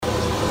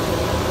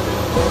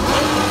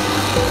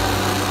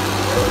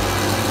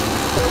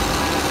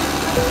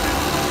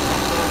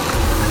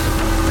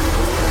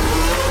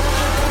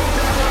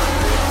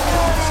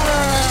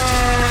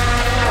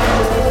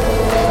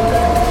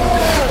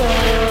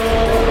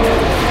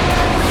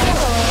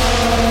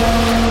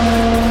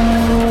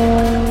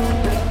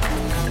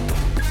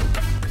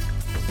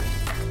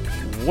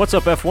What's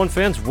up, F1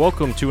 fans?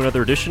 Welcome to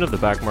another edition of the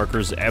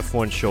Backmarkers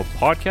F1 Show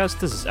podcast.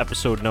 This is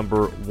episode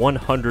number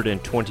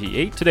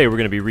 128. Today we're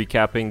going to be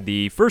recapping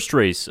the first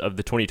race of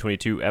the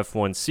 2022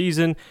 F1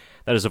 season.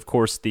 That is, of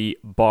course, the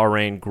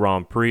Bahrain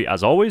Grand Prix.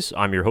 As always,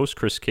 I'm your host,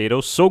 Chris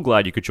Cato. So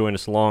glad you could join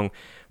us along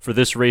for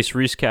this race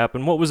recap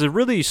and what was a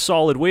really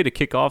solid way to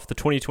kick off the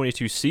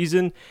 2022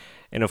 season.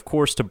 And of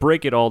course, to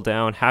break it all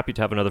down, happy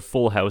to have another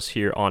full house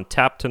here on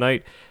tap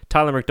tonight.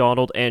 Tyler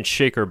McDonald and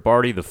Shaker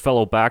Barty, the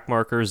fellow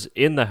backmarkers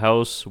in the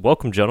house.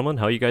 Welcome, gentlemen.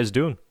 How are you guys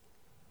doing?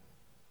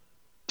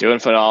 Doing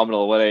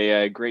phenomenal. What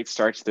a great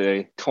start to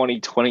the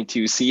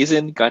 2022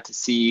 season. Got to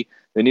see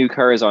the new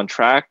cars on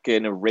track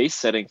in a race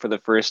setting for the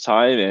first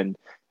time, and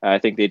I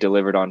think they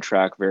delivered on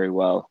track very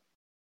well.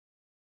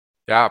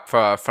 Yeah,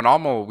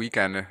 phenomenal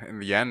weekend in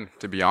the end,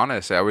 to be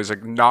honest. I was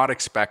not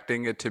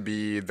expecting it to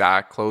be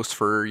that close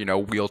for,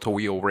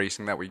 wheel-to-wheel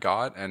racing that we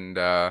got. And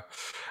I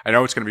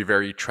know it's going to be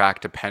very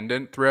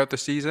track-dependent throughout the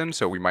season,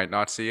 so we might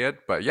not see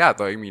it. But yeah,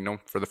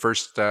 for the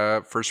first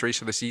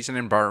race of the season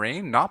in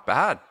Bahrain, not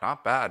bad.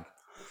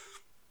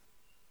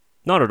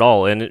 Not at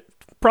all, and it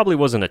probably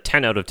wasn't a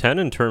 10 out of 10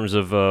 in terms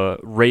of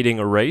rating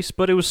a race,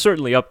 but it was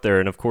certainly up there.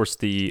 And of course,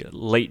 the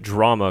late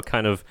drama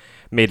kind of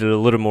made it a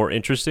little more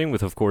interesting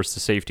with, of course, the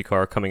safety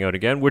car coming out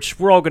again, which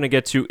we're all going to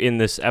get to in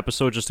this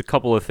episode. Just a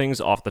couple of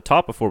things off the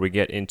top before we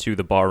get into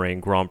the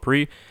Bahrain Grand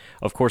Prix.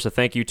 Of course, a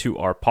thank you to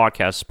our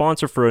podcast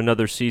sponsor for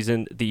another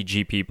season, the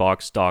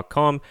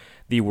GPBox.com,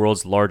 the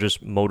world's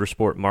largest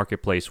motorsport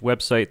marketplace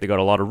website. They got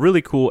a lot of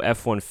really cool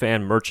F1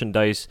 fan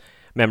merchandise,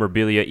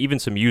 memorabilia, even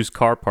some used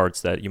car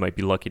parts that you might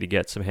be lucky to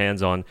get some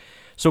hands on.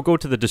 So go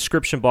to the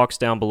description box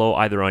down below,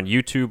 either on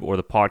YouTube or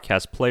the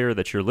podcast player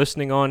that you're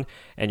listening on,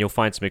 and you'll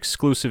find some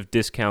exclusive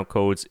discount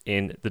codes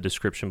in the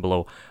description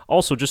below.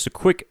 Also, just a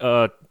quick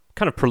kind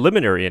of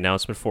preliminary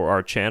announcement for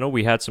our channel.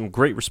 We had some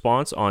great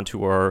response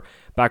onto our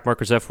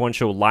Backmarkers F1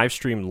 show live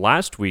stream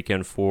last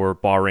weekend for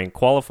Bahrain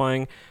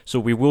qualifying. So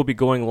we will be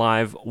going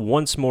live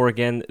once more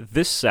again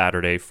this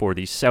Saturday for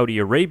the Saudi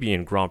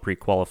Arabian Grand Prix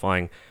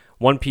qualifying,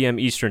 1 p.m.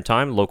 Eastern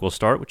Time, local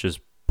start, which is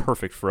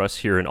perfect for us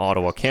here in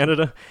Ottawa,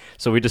 Canada.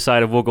 So we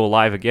decided we'll go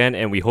live again,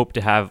 and we hope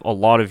to have a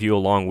lot of you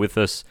along with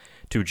us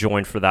to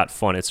join for that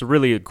fun. It's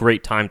really a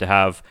great time to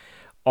have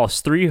us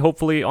three,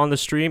 hopefully, on the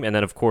stream, and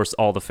then, of course,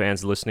 all the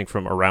fans listening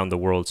from around the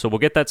world. So we'll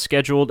get that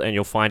scheduled, and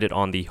you'll find it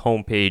on the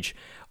homepage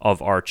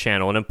of our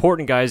channel. And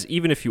important, guys,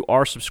 even if you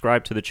are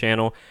subscribed to the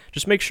channel,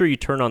 just make sure you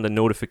turn on the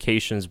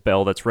notifications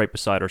bell that's right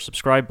beside our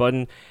subscribe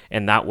button,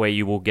 and that way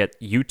you will get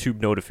YouTube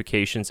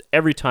notifications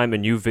every time a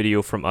new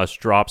video from us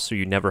drops, so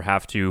you never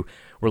have to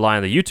rely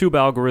on the YouTube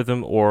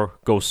algorithm or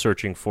go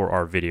searching for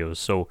our videos.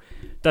 So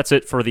that's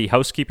it for the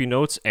housekeeping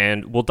notes,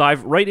 and we'll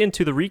dive right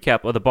into the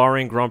recap of the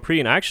Bahrain Grand Prix.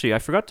 And actually, I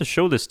forgot to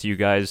show this to you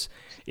guys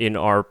in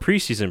our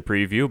preseason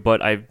preview,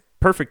 but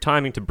perfect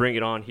timing to bring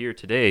it on here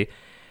today.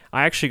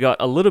 I actually got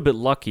a little bit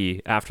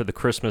lucky after the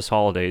Christmas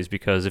holidays,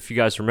 because if you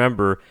guys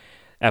remember,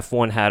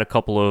 F1 had a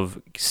couple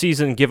of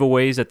season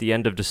giveaways at the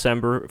end of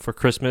December for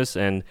Christmas,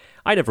 and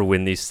I never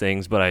win these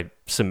things, but I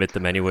submit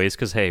them anyways,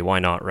 because hey, why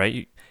not,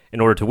 right? In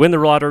order to win the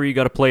lottery, you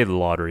got to play the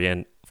lottery,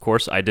 and of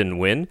course, I didn't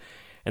win.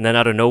 And then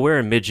out of nowhere,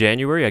 in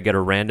mid-January, I get a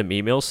random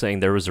email saying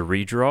there was a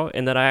redraw,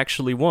 and that I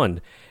actually won.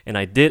 And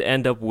I did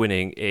end up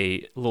winning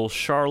a little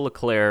Charles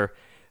Leclerc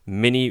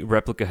mini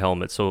replica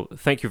helmet. So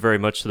thank you very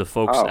much to the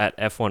folks at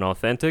F1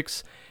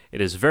 Authentics.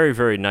 It is very,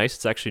 very nice.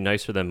 It's actually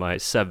nicer than my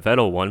Seb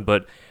Vettel one,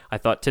 but I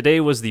thought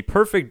today was the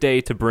perfect day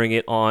to bring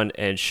it on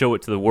and show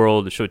it to the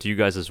world, show it to you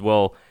guys as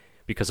well,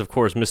 because of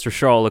course, Mr.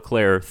 Charles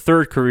Leclerc,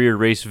 third career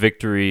race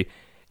victory,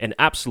 an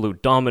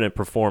absolute dominant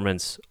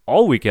performance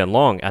all weekend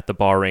long at the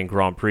Bahrain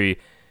Grand Prix.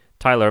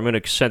 Tyler, I'm going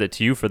to send it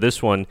to you for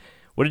this one.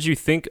 What did you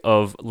think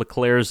of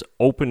Leclerc's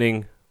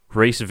opening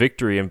race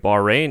victory in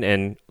Bahrain,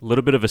 and a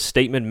little bit of a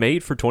statement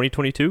made for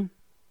 2022?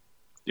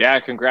 Yeah,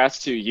 congrats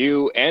to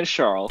you and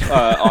Charles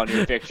on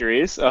your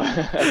victories.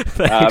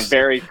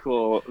 Very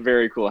cool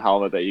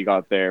helmet that you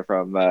got there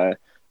from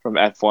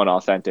F1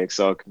 Authentic.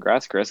 So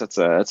congrats, Chris. That's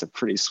a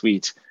pretty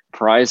sweet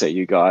prize that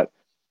you got.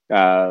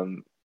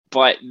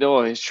 But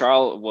no,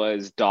 Charles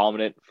was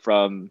dominant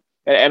and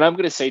I'm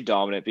going to say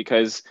dominant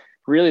because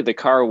really the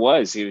car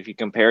was, if you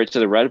compare it to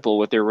the Red Bull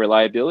with their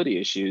reliability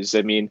issues.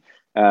 I mean,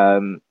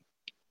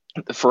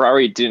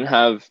 Ferrari didn't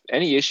have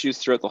any issues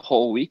throughout the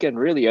whole weekend,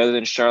 really, other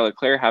than Charles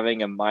Leclerc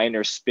having a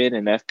minor spin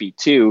in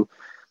FP2.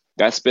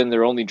 That's been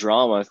their only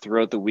drama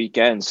throughout the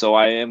weekend. So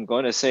I am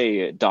going to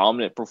say a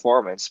dominant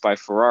performance by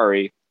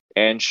Ferrari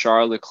and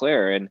Charles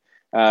Leclerc.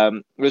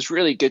 And it was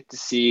really good to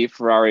see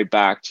Ferrari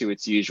back to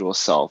its usual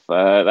self.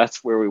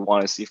 That's where we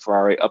want to see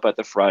Ferrari up at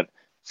the front,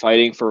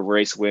 fighting for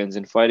race wins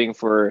and fighting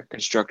for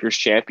Constructors'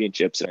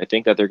 Championships. And I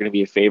think that they're going to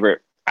be a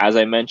favorite. As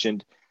I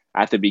mentioned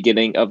at the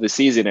beginning of the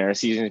season, in our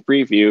season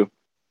preview,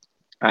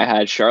 I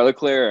had Charles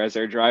Leclerc as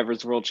our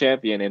Drivers' World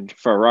Champion and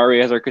Ferrari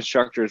as our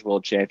Constructors'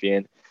 World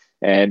Champion.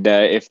 And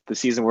if the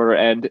season were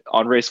to end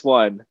on race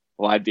one,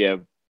 well, I'd be a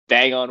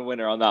bang-on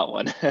winner on that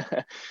one.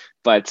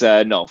 But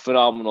no,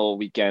 phenomenal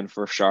weekend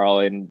for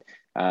Charles. And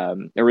I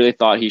really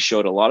thought he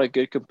showed a lot of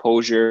good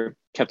composure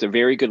kept a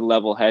very good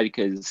level head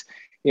because,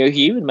 he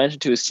even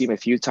mentioned to his team a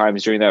few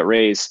times during that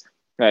race,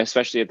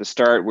 especially at the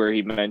start where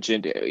he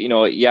mentioned,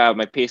 yeah,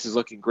 my pace is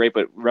looking great,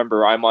 but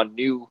remember, I'm on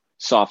new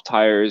soft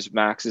tires.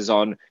 Max is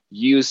on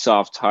used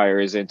soft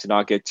tires, and to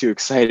not get too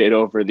excited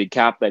over the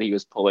cap that he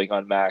was pulling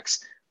on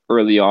Max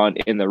early on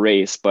in the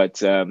race. But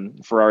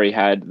Ferrari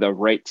had the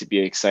right to be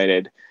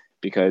excited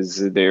because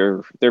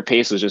their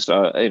pace was just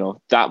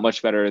that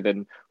much better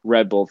than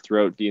Red Bull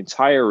throughout the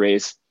entire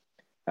race.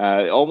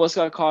 Almost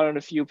got caught on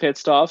a few pit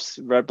stops.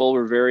 Red Bull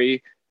were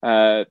very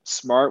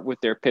smart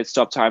with their pit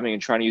stop timing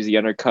and trying to use the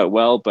undercut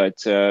well,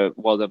 but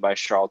well done by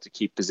Charles to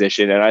keep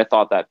position. And I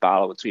thought that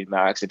battle between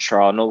Max and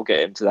Charles, and we'll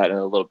get into that in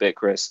a little bit,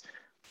 Chris,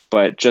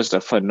 but just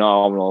a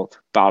phenomenal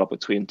battle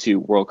between two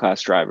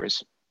world-class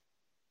drivers.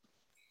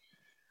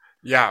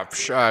 Yeah,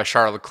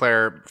 Charles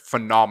Leclerc,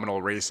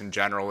 phenomenal race in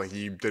general.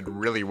 He did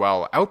really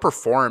well.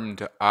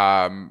 Outperformed,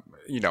 I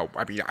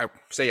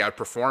say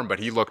outperformed, but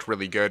he looked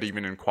really good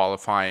even in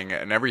qualifying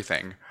and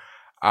everything.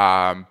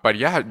 But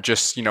yeah,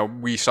 just,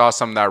 we saw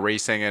some of that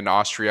racing in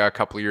Austria a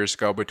couple of years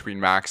ago between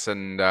Max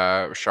and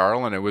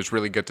Charles, and it was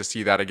really good to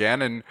see that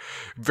again. And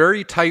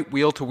very tight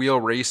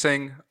wheel-to-wheel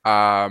racing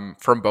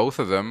from both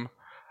of them.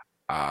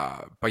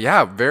 But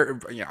yeah,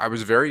 I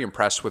was very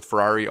impressed with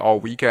Ferrari all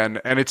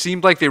weekend, and it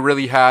seemed like they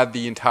really had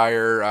the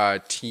entire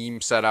team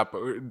set up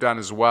done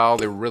as well.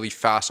 They were really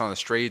fast on the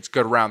straights,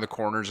 good around the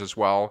corners as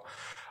well.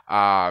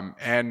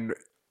 And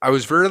I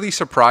was really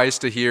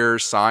surprised to hear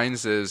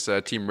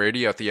Sainz's team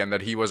radio at the end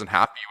that he wasn't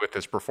happy with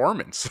his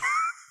performance.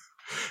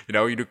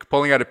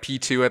 Pulling out a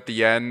P2 at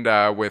the end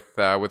with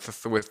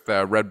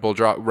Red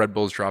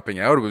Bull's dropping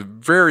out. It was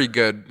very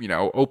good,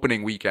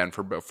 opening weekend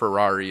for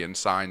Ferrari and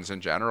Sainz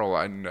in general,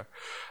 and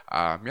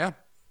yeah.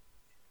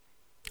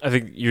 I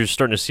think you're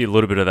starting to see a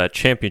little bit of that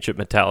championship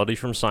mentality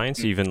from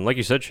Sainz. Even like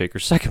you said, Shaker,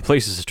 second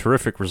place is a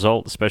terrific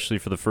result, especially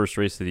for the first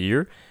race of the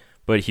year.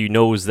 But he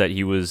knows that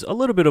he was a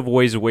little bit of a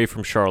ways away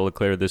from Charles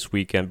Leclerc this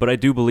weekend. But I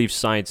do believe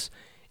Sainz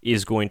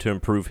is going to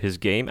improve his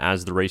game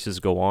as the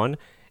races go on,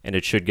 and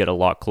it should get a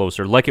lot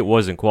closer, like it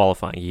was in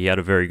qualifying. He had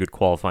a very good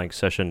qualifying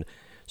session,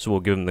 so we'll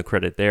give him the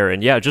credit there.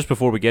 And yeah, just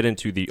before we get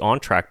into the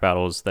on-track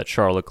battles that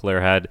Charles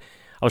Leclerc had,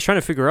 I was trying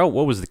to figure out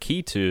what was the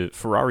key to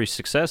Ferrari's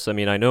success. I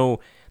mean, I know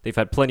they've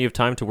had plenty of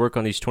time to work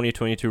on these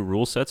 2022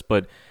 rule sets,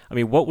 but I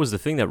mean, what was the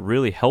thing that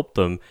really helped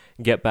them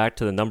get back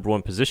to the number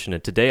one position?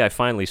 And today I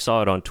finally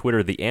saw it on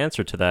Twitter, the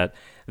answer to that.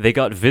 They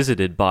got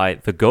visited by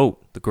the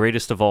GOAT, the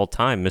greatest of all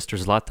time, Mr.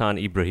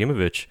 Zlatan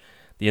Ibrahimovic.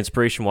 The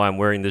inspiration why I'm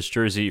wearing this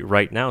jersey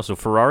right now. So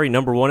Ferrari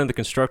number one in the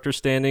constructor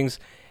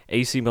standings,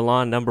 AC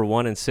Milan number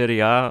one in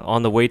Serie A,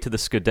 on the way to the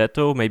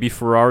Scudetto. Maybe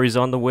Ferrari's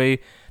on the way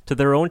to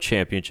their own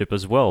championship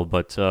as well.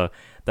 But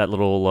that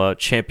little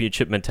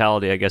championship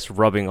mentality, I guess,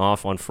 rubbing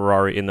off on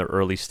Ferrari in the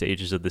early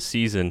stages of the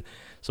season.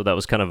 So that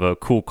was kind of a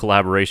cool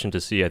collaboration to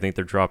see. I think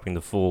they're dropping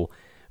the full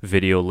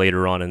video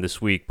later on in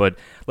this week. But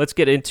let's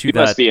get into that.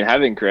 You must be in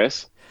heaven,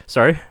 Chris.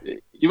 Sorry?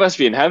 You must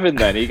be in heaven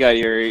then. You got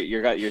your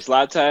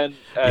Zlatan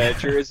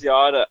jersey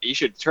on. You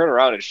should turn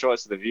around and show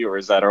us to the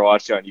viewers that are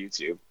watching on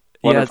YouTube.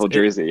 Wonderful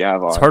jersey you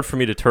have on. It's hard for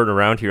me to turn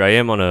around here. I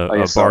am on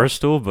a bar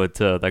stool, but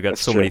I got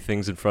so many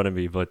things in front of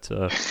me. But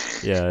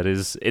yeah, it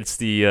is. It's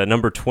the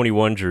number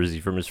 21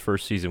 jersey from his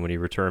first season when he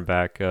returned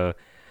back a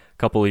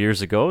couple of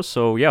years ago.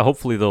 So yeah,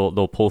 hopefully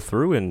they'll pull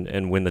through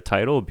and win the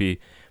title. It'll be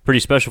pretty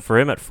special for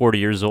him at 40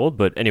 years old.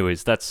 But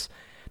anyways, that's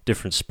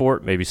different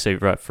sport. Maybe save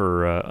that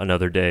for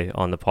another day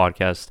on the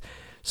podcast.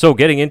 So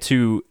getting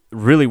into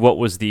really what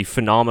was the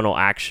phenomenal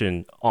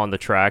action on the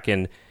track,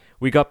 and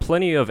we got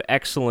plenty of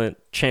excellent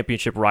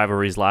championship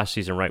rivalries last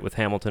season, right, with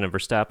Hamilton and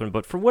Verstappen,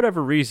 but for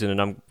whatever reason,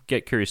 and I'm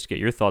curious to get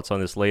your thoughts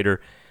on this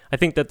later, I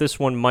think that this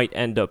one might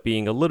end up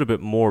being a little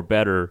bit more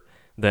better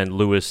than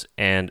Lewis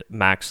and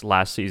Max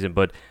last season,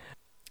 but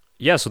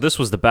yeah, so this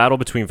was the battle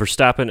between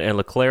Verstappen and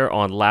Leclerc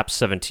on lap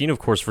 17. Of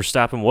course,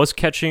 Verstappen was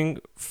catching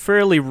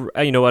fairly,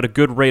 at a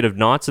good rate of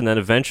knots, and then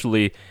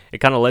eventually it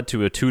kind of led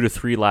to a 2 to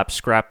 3 lap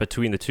scrap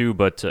between the two.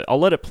 But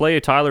I'll let it play,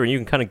 Tyler, and you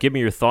can kind of give me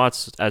your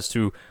thoughts as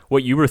to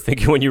what you were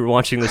thinking when you were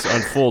watching this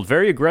unfold.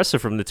 Very aggressive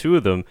from the two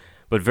of them,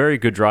 but very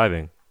good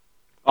driving.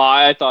 Oh,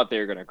 I thought they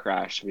were going to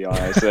crash, to be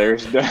honest.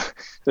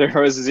 There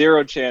was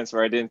zero chance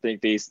where I didn't think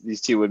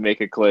these two would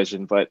make a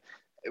collision, but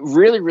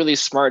really, really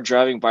smart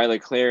driving by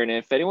Leclerc. And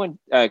if anyone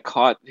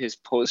caught his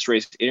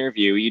post-race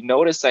interview, you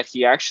notice that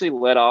he actually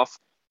let off,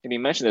 and he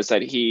mentioned this,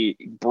 that he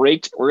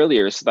braked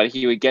earlier so that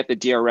he would get the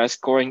DRS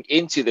going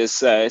into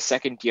this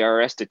second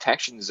DRS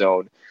detection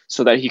zone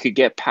so that he could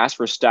get past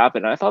Verstappen.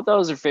 And I thought that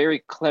was a very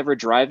clever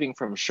driving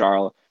from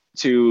Charles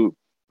to,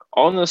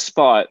 on the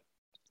spot,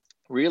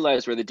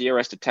 realize where the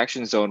DRS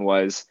detection zone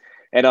was,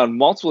 and on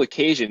multiple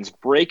occasions,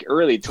 brake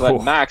early to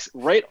let Max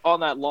right on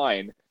that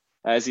line,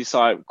 as he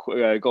saw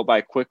it go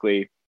by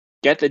quickly,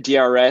 get the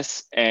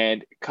DRS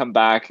and come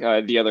back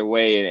the other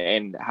way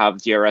and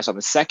have DRS on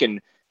the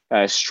second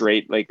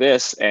straight like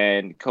this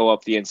and go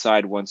up the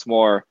inside once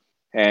more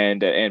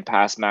and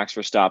pass Max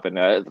Verstappen.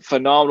 A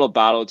phenomenal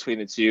battle between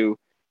the two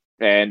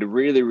and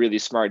really, really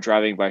smart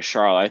driving by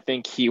Charles. I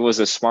think he was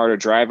a smarter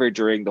driver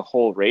during the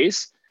whole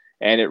race.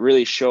 And it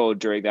really showed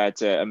during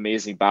that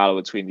amazing battle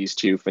between these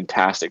two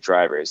fantastic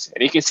drivers.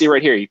 And you can see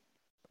right here,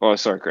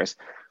 sorry, Chris.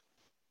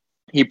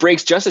 He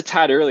breaks just a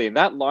tad early, and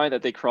that line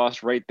that they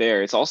crossed right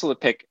there, it's also the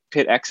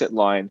pit exit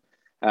line,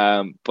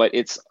 but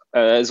it's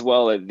as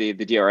well the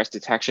DRS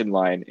detection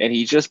line. And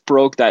he just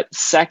broke that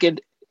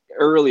second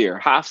earlier,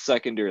 half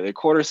second earlier,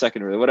 quarter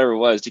second earlier, whatever it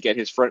was, to get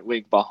his front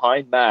wing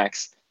behind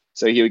Max,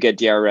 so he would get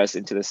DRS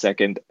into the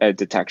second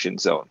detection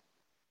zone.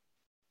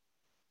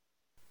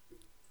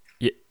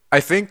 I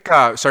think,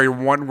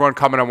 one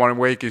comment I want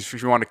to make is,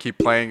 if you want to keep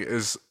playing,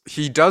 is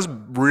he does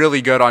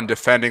really good on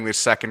defending the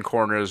second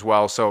corner as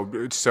well,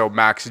 so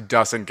Max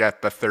doesn't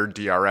get the third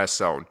DRS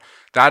zone.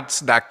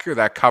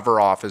 That cover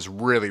off is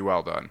really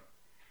well done.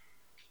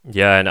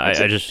 Yeah, and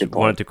I just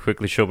wanted to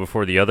quickly show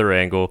before the other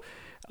angle.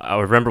 I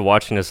remember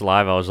watching this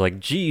live, I was like,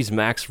 geez,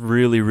 Max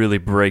really, really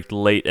braked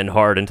late and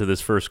hard into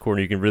this first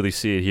corner. You can really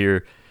see it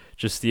here,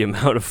 just the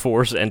amount of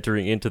force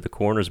entering into the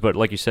corners. But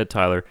like you said,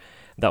 Tyler,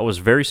 that was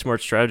very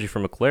smart strategy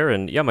from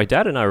McLaren. Yeah, my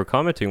dad and I were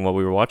commenting while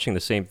we were watching the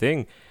same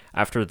thing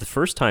after the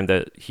first time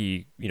that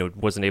he,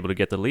 wasn't able to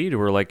get the lead. We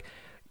were like,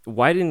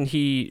 why didn't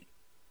he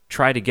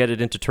try to get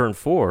it into turn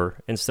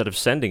 4 instead of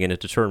sending it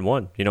into turn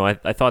 1?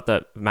 I thought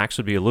that Max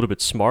would be a little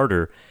bit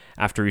smarter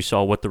after he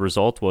saw what the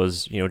result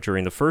was,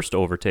 during the first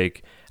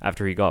overtake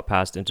after he got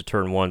past into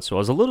turn 1. So I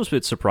was a little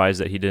bit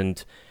surprised that he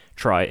didn't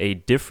try a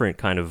different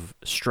kind of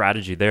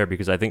strategy there,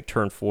 because I think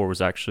turn 4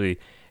 was actually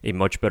a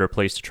much better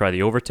place to try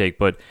the overtake.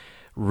 But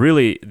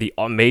really, the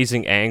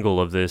amazing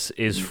angle of this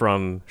is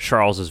from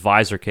Charles's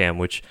visor cam,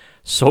 which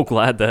so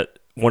glad that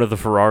one of the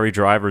Ferrari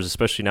drivers,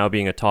 especially now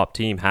being a top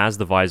team, has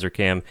the visor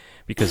cam,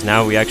 because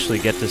now we actually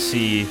get to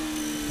see...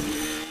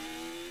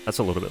 That's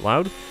a little bit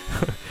loud.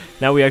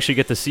 Now we actually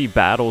get to see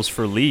battles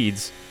for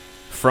leads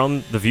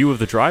from the view of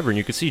the driver, and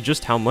you can see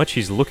just how much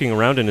he's looking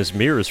around in his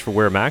mirrors for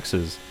where Max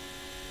is.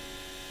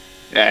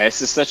 Yeah, it's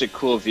just such a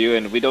cool view,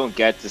 and we don't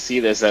get to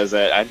see this as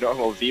a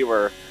normal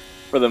viewer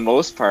for the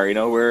most part. We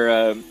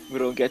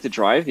don't get to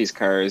drive these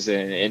cars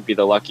and be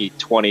the lucky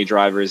 20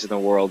 drivers in the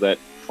world,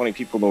 20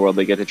 people in the world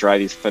that get to drive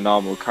these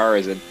phenomenal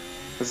cars. And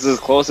this is as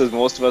close as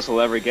most of us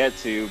will ever get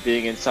to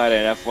being inside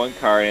an F1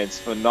 car, and it's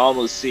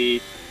phenomenal to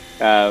see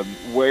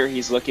where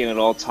he's looking at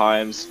all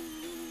times,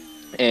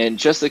 and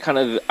just the kind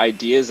of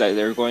ideas that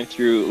they're going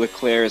through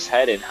Leclerc's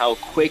head, and how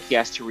quick he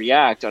has to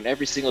react on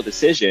every single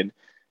decision,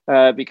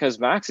 because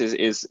Max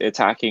is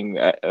attacking,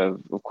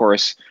 of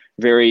course,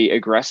 very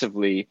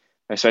aggressively,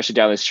 especially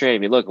down the straight. I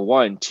mean, look,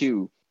 1,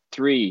 2,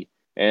 3,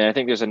 and I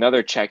think there's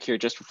another check here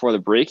just before the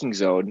braking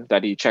zone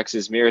that he checks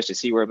his mirrors to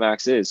see where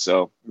Max is.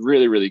 So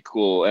really, really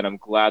cool, and I'm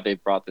glad they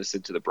brought this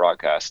into the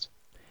broadcast.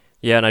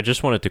 Yeah, and I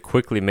just wanted to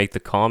quickly make the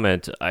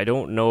comment. I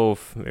don't know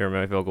if,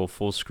 maybe I'll go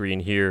full screen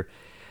here.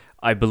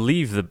 I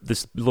believe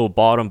this little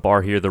bottom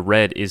bar here, the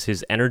red, is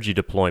his energy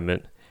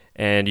deployment.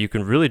 And you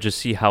can really just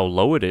see how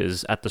low it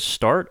is at the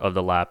start of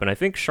the lap. And I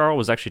think Charles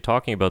was actually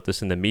talking about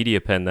this in the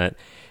media pen, that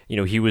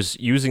he was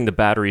using the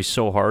battery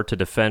so hard to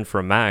defend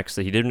for Max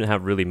that he didn't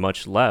have really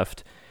much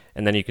left.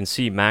 And then you can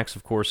see Max,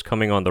 of course,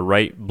 coming on the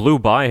right, blew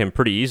by him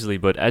pretty easily.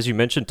 But as you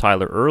mentioned,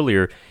 Tyler,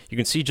 earlier, you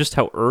can see just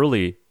how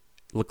early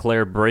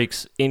Leclerc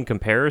brakes in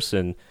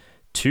comparison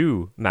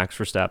to Max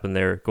Verstappen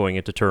there going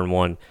into turn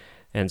 1.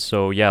 And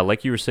so, yeah,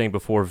 like you were saying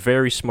before,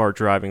 very smart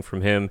driving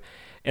from him.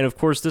 And of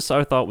course, this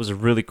I thought was a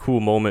really cool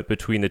moment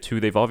between the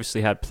two. They've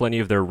obviously had plenty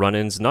of their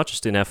run-ins, not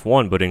just in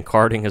F1, but in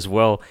karting as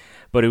well.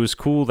 But it was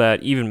cool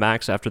that even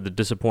Max, after the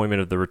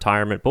disappointment of the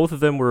retirement, both of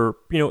them were,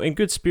 in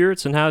good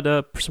spirits and had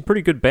some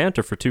pretty good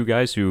banter for two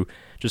guys who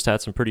just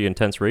had some pretty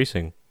intense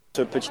racing.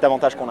 Ce petit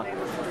avantage qu'on a.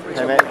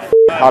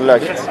 Hard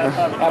luck.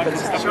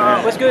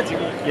 Was good.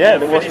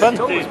 Yeah, it was fun.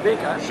 It's always big,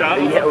 huh?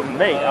 Yeah,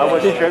 mate, I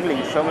was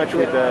struggling so much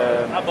with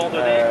the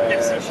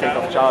state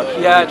of charge.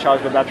 Yeah.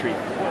 Charge the battery.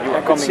 You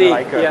were coming see,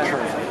 like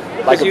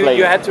a you, plane.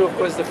 you had to, of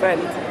course,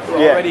 defend.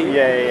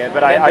 Yeah.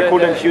 But I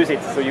couldn't use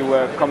it, so you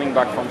were coming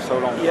back from so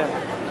long. Yeah.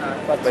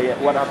 But yeah,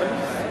 what happened?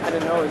 I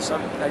don't know.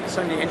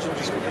 Suddenly the engine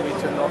just completely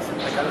turned off.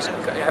 Like I was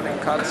having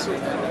cuts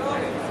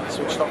and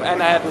switched off,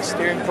 and I had a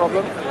steering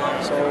problem.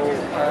 So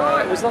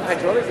it was not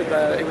hydraulic,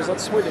 but it was not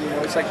smooth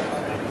anymore. It's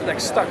like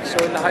stuck.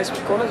 So in the high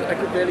speed corners, I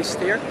could barely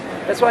steer.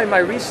 That's why in my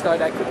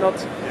restart I could not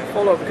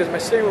follow because my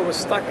steering wheel was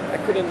stuck. I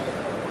couldn't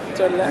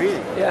turn left.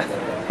 Really?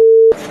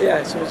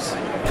 Yeah. So it's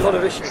a lot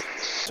of issues.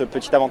 Ce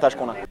petit avantage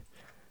qu'on a.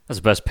 That's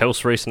the best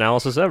post-race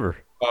analysis ever.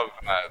 Love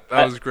that.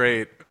 That was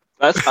great.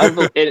 That's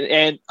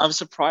and I'm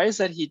surprised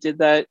that he did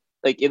that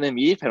like in the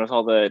media pen with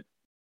all the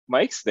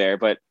mics there,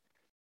 but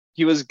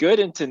he was good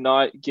into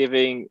not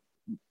giving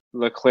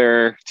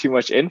Leclerc too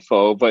much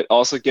info, but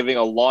also giving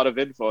a lot of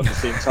info at the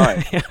same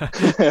time.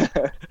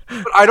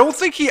 But I don't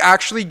think he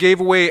actually gave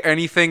away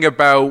anything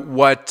about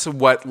what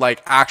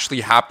like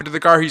actually happened to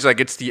the car. He's like,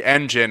 it's the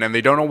engine, and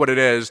they don't know what it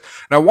is.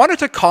 And I wanted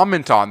to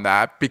comment on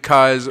that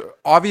because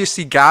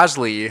obviously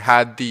Gasly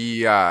had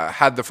the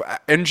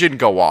engine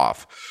go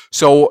off.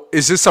 So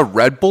is this a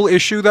Red Bull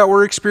issue that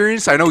we're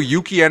experiencing? I know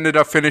Yuki ended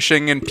up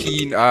finishing in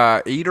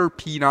P8 or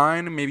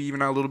P9, maybe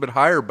even a little bit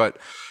higher, but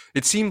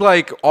it seemed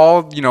like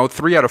all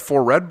 3 out of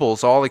 4 Red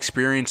Bulls all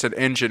experienced an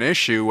engine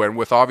issue, and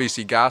with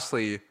obviously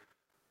Gasly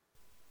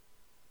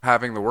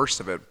having the worst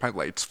of it. My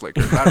lights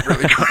flickered. Not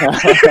really.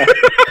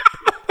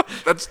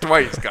 That's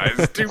twice, guys.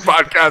 2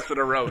 podcasts in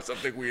a row.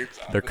 Something weird.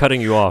 They're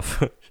cutting you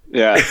off.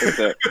 Yeah.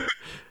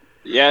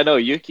 No,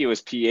 Yuki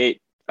was P8,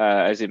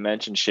 as you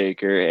mentioned,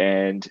 Shaker.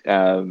 And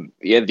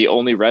the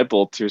only Red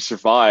Bull to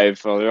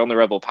survive, the only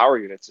Red Bull power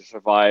unit to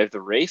survive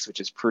the race, which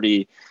is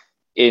pretty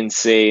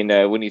insane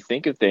when you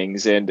think of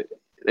things. And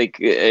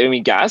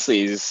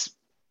Gasly's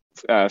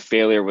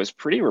failure was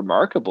pretty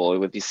remarkable.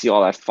 With you see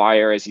all that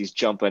fire as he's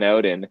jumping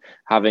out and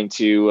having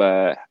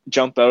to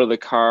jump out of the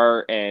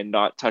car and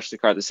not touch the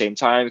car at the same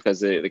time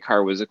because the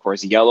car was, of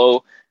course,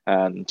 yellow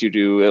due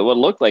to what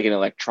looked like an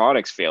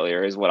electronics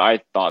failure is what I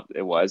thought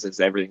it was, as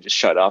everything just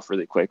shut off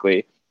really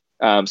quickly.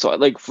 For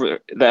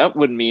that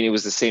would mean it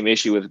was the same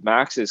issue with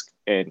Max's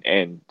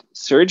and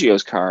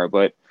Sergio's car,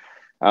 but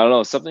I don't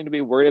know, something to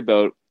be worried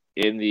about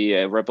in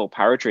the Red Bull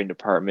powertrain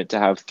department to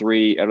have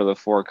 3 out of the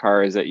 4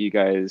 cars that you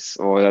guys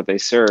or that they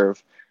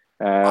serve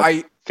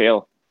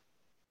fail.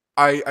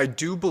 I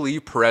do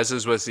believe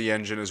Perez's was the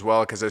engine as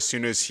well, because as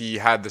soon as he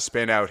had the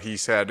spin out, he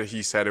said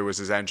it was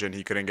his engine.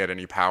 He couldn't get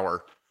any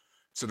power,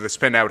 so the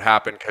spin out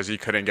happened because he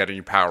couldn't get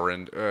any power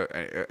and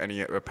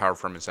any power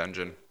from his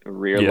engine.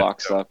 Rear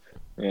locks up.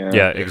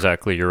 Yeah,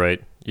 exactly. You're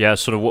right. Yeah.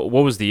 So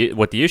what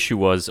the issue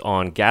was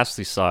on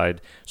Gasly's side?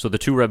 So the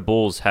 2 Red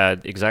Bulls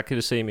had exactly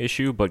the same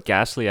issue, but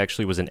Gasly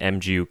actually was an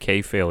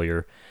MGU-K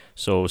failure.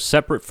 So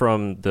separate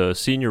from the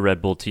senior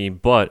Red Bull team,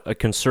 but a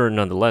concern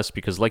nonetheless,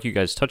 because like you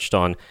guys touched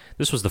on,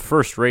 this was the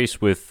first race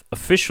with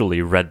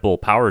officially Red Bull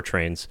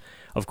powertrains.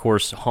 Of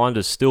course,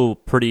 Honda's still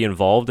pretty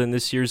involved in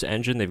this year's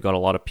engine. They've got a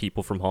lot of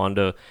people from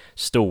Honda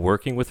still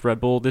working with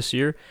Red Bull this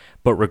year.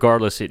 But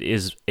regardless, it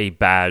is a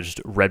badged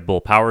Red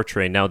Bull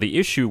powertrain. Now, the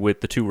issue with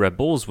the 2 Red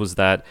Bulls was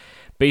that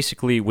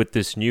basically with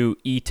this new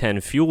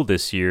E10 fuel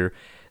this year,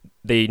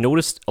 they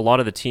noticed a lot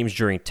of the teams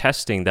during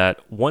testing that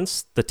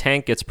once the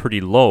tank gets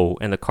pretty low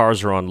and the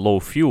cars are on low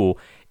fuel,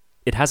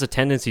 it has a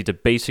tendency to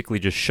basically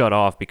just shut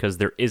off because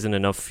there isn't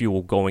enough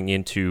fuel going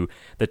into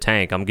the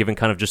tank. I'm giving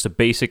kind of just a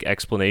basic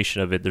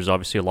explanation of it. There's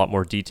obviously a lot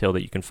more detail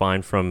that you can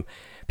find from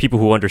people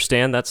who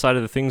understand that side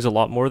of the things a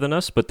lot more than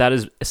us, but that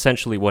is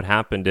essentially what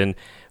happened. And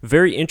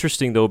very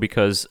interesting, though,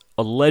 because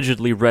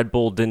allegedly Red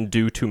Bull didn't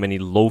do too many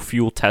low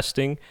fuel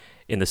testing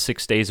in the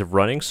 6 days of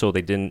running, so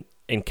they didn't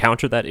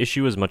encounter that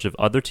issue as much as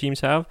other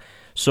teams have.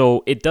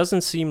 So it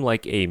doesn't seem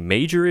like a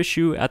major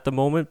issue at the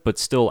moment, but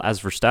still,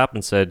 as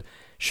Verstappen said,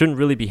 shouldn't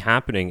really be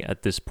happening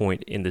at this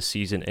point in the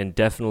season, and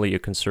definitely a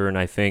concern,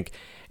 I think.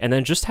 And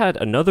then just had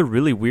another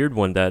really weird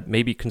one that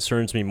maybe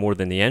concerns me more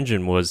than the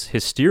engine was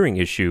his steering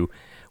issue,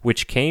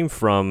 which came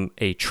from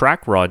a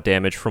track rod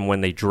damage from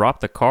when they dropped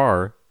the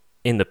car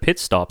in the pit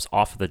stops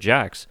off of the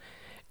jacks.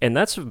 And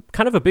that's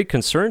kind of a big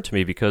concern to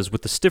me because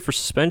with the stiffer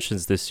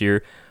suspensions this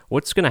year,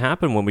 what's going to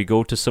happen when we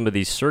go to some of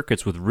these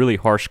circuits with really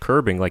harsh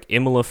curbing, like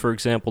Imola, for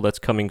example, that's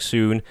coming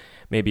soon,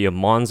 maybe a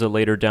Monza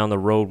later down the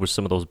road with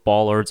some of those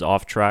bollards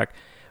off track.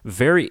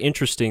 Very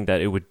interesting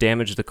that it would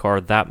damage the car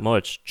that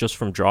much just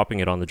from dropping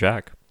it on the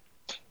jack.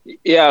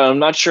 Yeah, I'm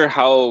not sure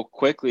how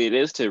quickly it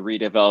is to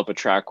redevelop a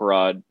track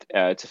rod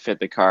to fit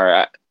the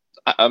car.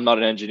 I'm not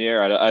an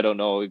engineer. I don't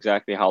know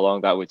exactly how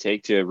long that would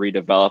take to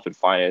redevelop and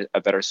find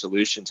a better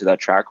solution to that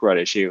track rod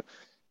issue.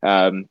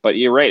 But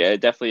you're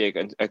right,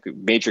 definitely a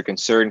major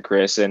concern,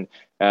 Chris. And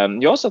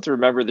you also have to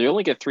remember they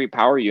only get 3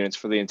 power units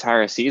for the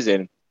entire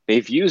season.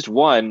 They've used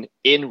 1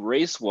 in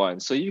race 1.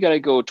 So you got to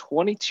go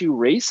 22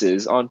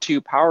 races on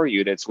 2 power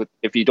units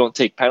if you don't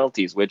take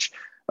penalties, which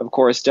of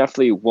course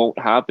definitely won't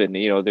happen.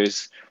 They're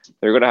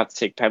going to have to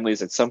take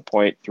penalties at some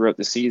point throughout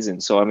the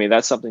season. So, I mean,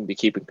 that's something to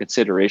keep in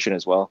consideration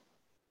as well.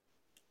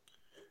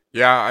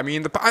 Yeah, I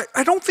mean,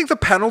 I don't think the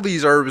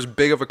penalties are as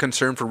big of a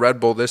concern for Red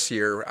Bull this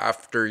year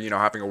after,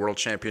 having a world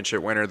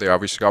championship winner. They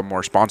obviously got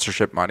more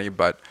sponsorship money,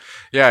 but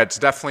yeah, it's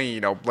definitely,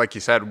 like you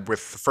said,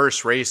 with the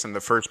first race and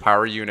the first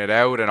power unit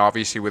out, and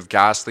obviously with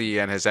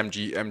Gasly and his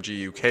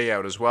MGU-K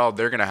out as well,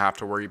 they're going to have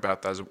to worry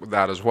about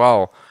that as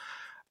well.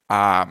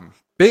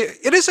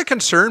 It is a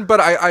concern, but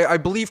I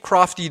believe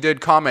Crofty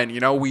did comment,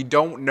 we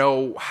don't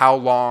know how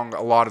long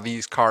a lot of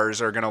these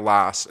cars are going to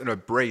last in a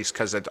race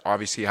because it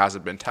obviously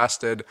hasn't been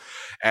tested.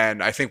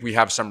 And I think we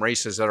have some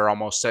races that are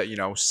almost set,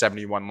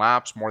 71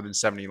 laps, more than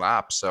 70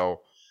 laps.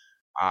 So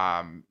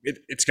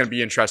it's going to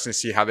be interesting to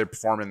see how they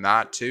perform in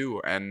that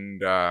too.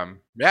 And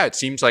it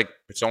seems like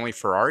it's only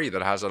Ferrari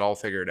that has it all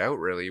figured out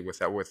really with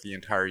the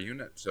entire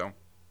unit. So.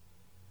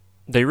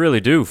 They really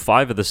do.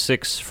 5 of the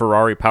 6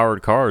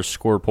 Ferrari-powered cars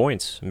score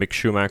points. Mick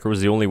Schumacher was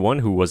the only one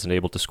who wasn't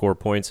able to score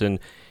points, and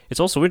it's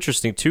also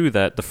interesting, too,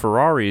 that the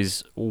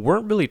Ferraris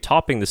weren't really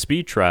topping the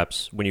speed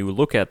traps. When you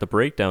look at the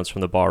breakdowns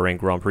from the Bahrain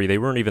Grand Prix, they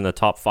weren't even the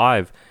top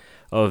 5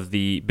 of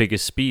the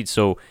biggest speed.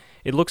 So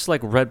it looks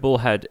like Red Bull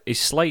had a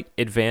slight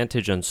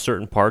advantage on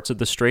certain parts of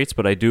the straights,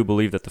 but I do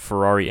believe that the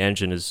Ferrari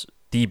engine is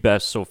the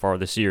best so far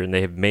this year, and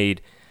they have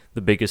made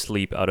the biggest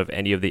leap out of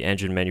any of the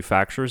engine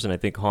manufacturers, and I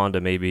think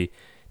Honda may be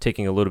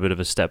taking a little bit of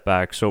a step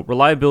back. So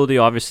reliability,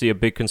 obviously a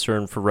big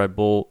concern for Red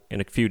Bull in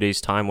a few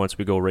days' time once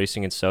we go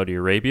racing in Saudi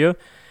Arabia.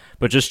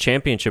 But just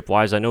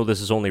championship-wise, I know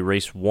this is only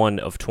race 1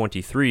 of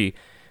 23,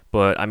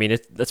 but I mean,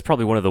 that's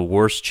probably one of the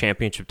worst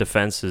championship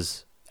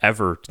defenses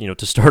ever,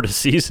 to start a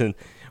season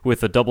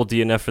with a double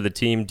DNF for the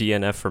team,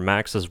 DNF for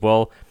Max as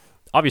well.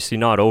 Obviously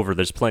not over.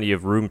 There's plenty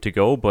of room to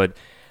go, but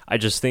I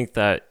just think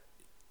that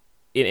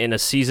in a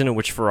season in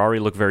which Ferrari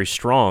look very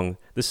strong,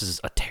 this is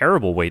a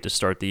terrible way to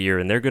start the year,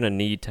 and they're going to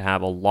need to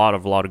have a lot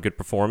of good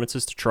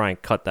performances to try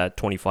and cut that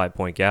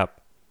 25-point gap.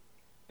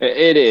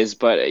 It is,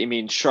 but I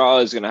mean,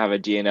 Charles is going to have a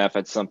DNF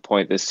at some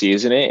point this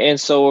season, and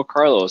so will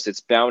Carlos. It's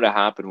bound to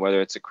happen,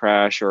 whether it's a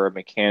crash or a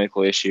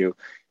mechanical issue.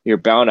 You're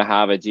bound to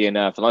have a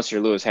DNF, unless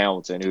you're Lewis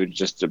Hamilton, who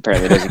just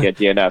apparently doesn't get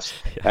DNFs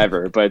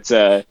ever. But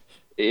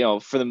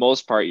for the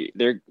most part,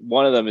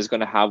 one of them is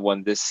going to have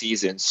one this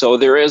season. So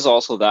there is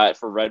also that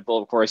for Red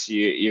Bull. Of course,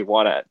 you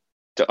want to.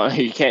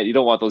 You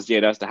don't want those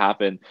DNFs to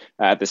happen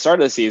at the start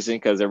of the season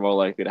because they're more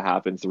likely to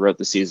happen throughout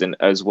the season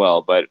as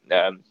well. But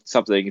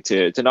something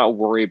to not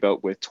worry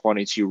about with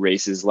 22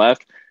 races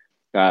left.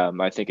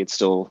 I think it's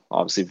still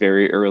obviously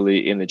very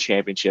early in the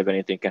championship.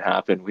 Anything can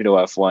happen. We know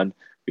F1.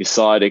 We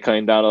saw it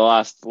coming down the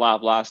last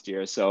lap last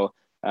year. So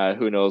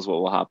who knows what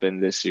will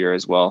happen this year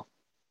as well.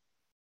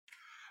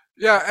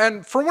 Yeah,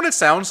 and from what it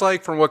sounds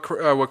like, from what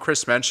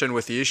Chris mentioned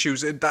with the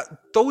issues, that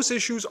those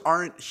issues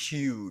aren't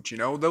huge.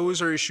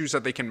 Those are issues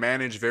that they can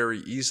manage very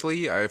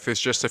easily. If it's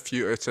just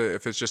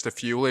a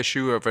fuel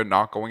issue of it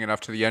not going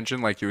enough to the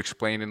engine, like you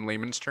explained in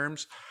layman's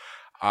terms.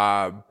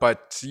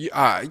 But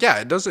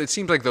it does. It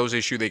seems like those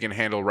issues they can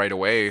handle right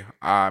away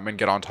and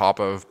get on top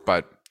of.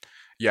 But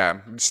yeah,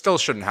 it still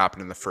shouldn't happen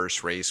in the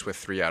first race with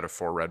 3 out of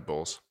 4 Red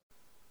Bulls.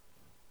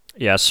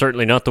 Yeah,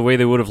 certainly not the way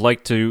they would have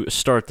liked to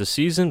start the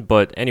season,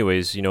 but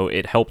anyways,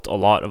 it helped a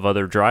lot of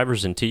other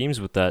drivers and teams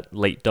with that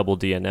late double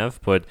DNF,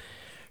 but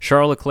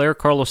Charles Leclerc,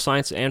 Carlos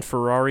Sainz, and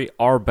Ferrari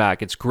are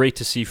back. It's great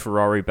to see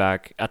Ferrari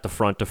back at the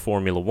front of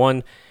Formula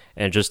One,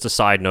 and just a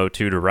side note,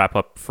 too, to wrap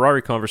up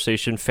Ferrari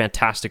conversation,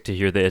 fantastic to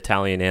hear the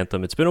Italian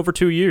anthem. It's been over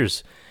 2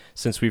 years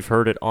since we've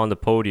heard it on the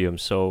podium,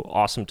 so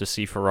awesome to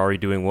see Ferrari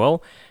doing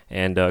well,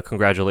 and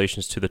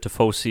congratulations to the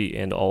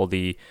Tifosi and all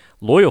the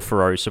loyal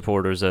Ferrari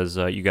supporters, as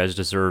you guys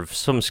deserve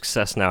some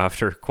success now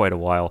after quite a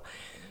while.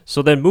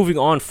 So then moving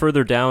on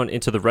further down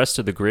into the rest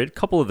of the grid, a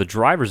couple of the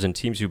drivers and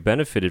teams who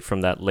benefited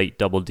from that late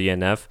double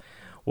DNF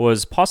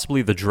was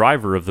possibly the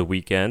driver of the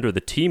weekend or the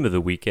team of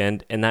the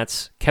weekend, and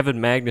that's Kevin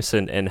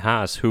Magnussen and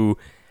Haas, who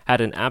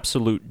had an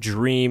absolute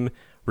dream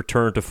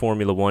return to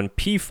Formula One,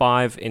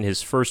 P5 in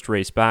his first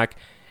race back,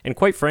 and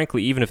quite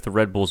frankly, even if the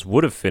Red Bulls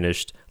would have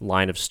finished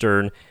line of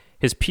stern,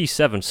 his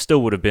P7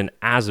 still would have been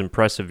as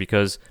impressive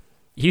because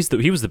he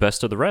was the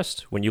best of the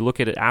rest. When you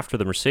look at it after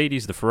the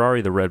Mercedes, the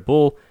Ferrari, the Red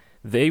Bull,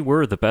 they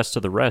were the best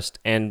of the rest.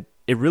 And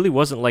it really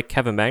wasn't like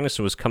Kevin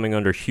Magnussen was coming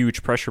under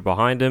huge pressure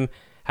behind him,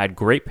 had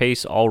great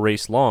pace all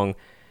race long.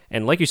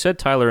 And like you said,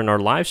 Tyler, in our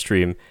live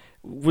stream,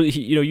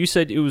 you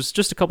said it was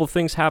just a couple of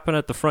things happen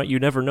at the front. You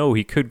never know.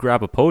 He could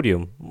grab a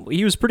podium.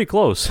 He was pretty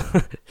close.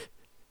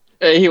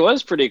 He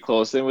was pretty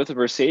close. And with the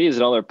Mercedes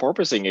and all their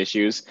porpoising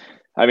issues,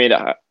 I mean,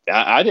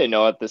 I didn't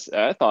know at this.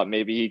 I thought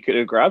maybe he could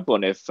have grabbed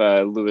one if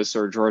Lewis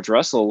or George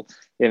Russell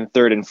in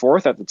third and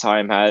fourth at the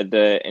time had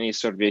any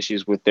sort of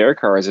issues with their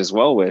cars as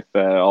well, with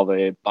all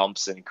the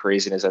bumps and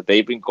craziness that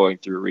they've been going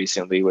through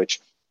recently, which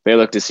they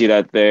look to see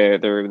that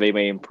they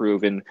may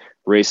improve in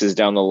races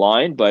down the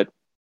line. But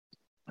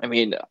I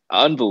mean,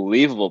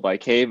 unbelievable by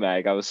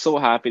K-Mag. I was so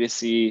happy to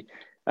see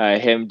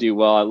him do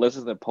well. I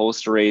listened to the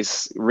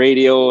post-race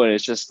radio, and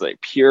it's just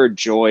like pure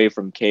joy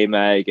from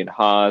K-Mag and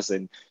Haas.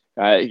 And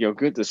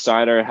Gunther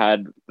Steiner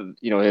had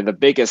the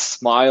biggest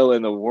smile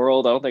in the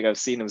world. I don't think I've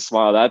seen him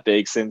smile that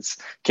big since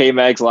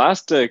K-Mag's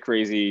last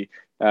crazy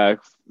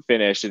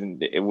finish,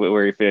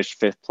 where he finished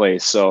 5th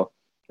place. So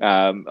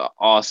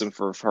awesome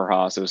for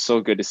Haas. It was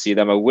so good to see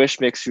them. I wish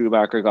Mick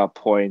Schumacher got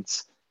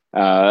points.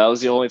 That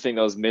was the only thing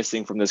that was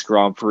missing from this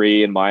Grand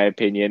Prix, in my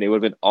opinion. It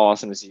would have been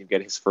awesome to see him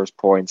get his first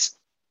points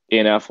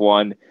in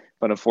F1,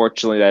 but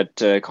unfortunately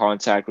that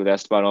contact with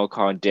Esteban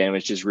Ocon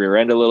damaged his rear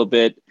end a little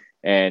bit,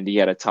 and he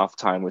had a tough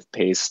time with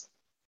pace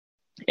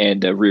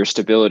and rear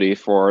stability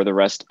for the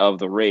rest of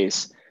the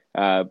race.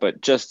 But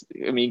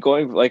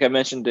going, like I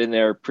mentioned in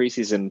their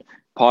preseason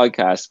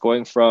podcast,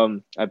 going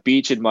from a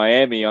beach in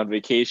Miami on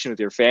vacation with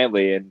your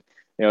family and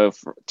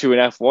to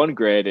an F1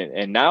 grid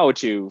and now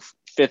to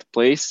 5th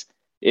place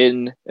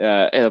in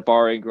the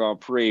Bahrain Grand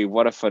Prix.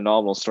 What a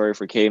phenomenal story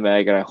for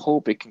K-Mag, and I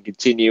hope it can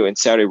continue in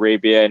Saudi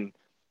Arabia. And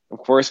of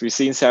course, we've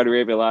seen Saudi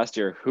Arabia last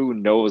year. Who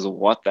knows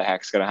what the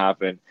heck's going to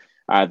happen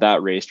at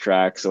that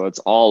racetrack? So it's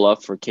all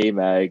up for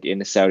K-Mag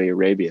in Saudi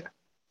Arabia.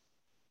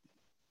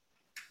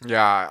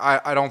 Yeah,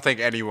 I don't think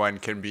anyone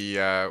can be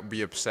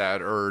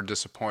upset or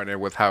disappointed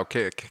with how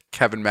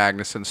Kevin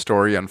Magnussen's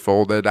story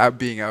unfolded.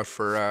 Being out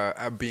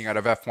being out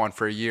of F1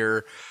 for a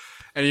year,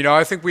 and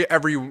I think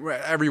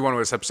everyone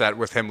was upset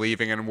with him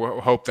leaving, and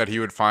hoped that he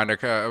would find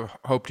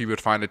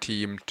a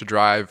team to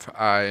drive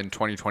in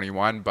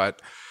 2021.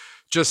 But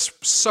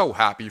just so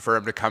happy for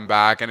him to come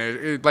back. And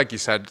it, like you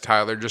said,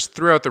 Tyler, just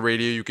throughout the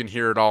radio, you can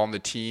hear it all in the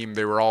team.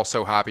 They were all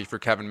so happy for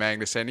Kevin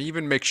Magnussen,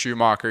 even Mick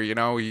Schumacher,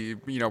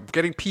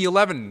 getting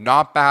P11,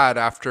 not bad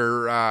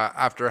after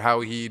how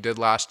he did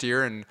last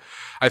year. And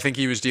I think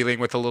he was dealing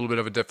with a little bit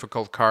of a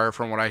difficult car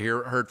from what I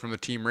heard from the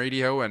team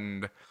radio.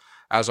 And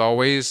as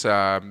always,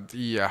 I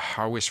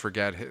always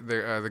forget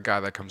the guy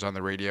that comes on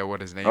the radio,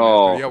 what his name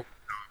is.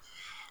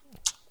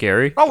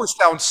 Gary? Always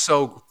sounds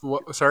so,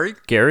 sorry?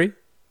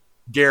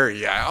 Gary,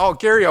 yeah. Oh,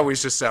 Gary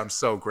always just sounds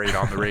so great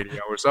on the radio.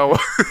 So,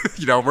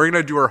 we're going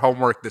to do our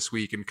homework this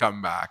week and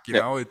come back.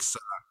 It's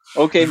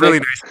okay, it's really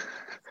Mick.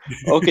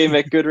 nice. Okay,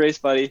 Mick, good race,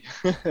 buddy.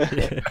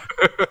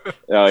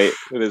 No, it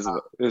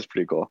was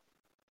pretty cool.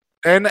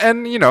 And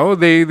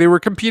they were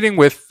competing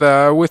with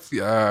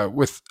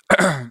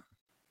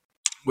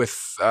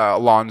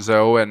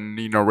Alonso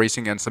and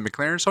racing against the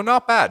McLaren. So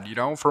not bad,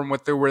 from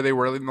where they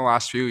were in the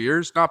last few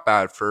years. Not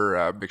bad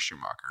for Mick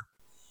Schumacher.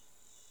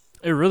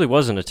 it really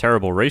wasn't a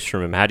terrible race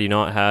from him. Had he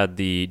not had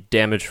the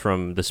damage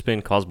from the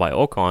spin caused by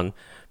Ocon,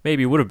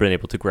 maybe he would have been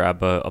able to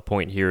grab a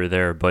point here or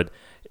there. But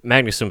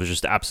Magnussen was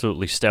just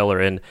absolutely stellar.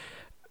 And,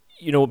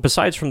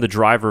 besides from the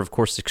driver, of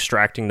course,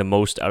 extracting the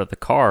most out of the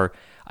car,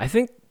 I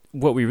think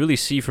what we really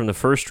see from the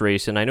first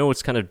race, and I know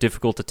it's kind of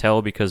difficult to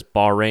tell because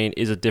Bahrain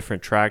is a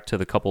different track to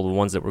the couple of the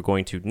ones that we're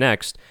going to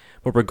next,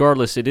 but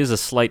regardless, it is a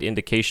slight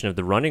indication of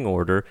the running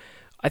order.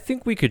 I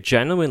think we could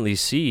genuinely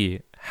see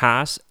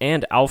Haas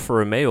and Alfa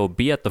Romeo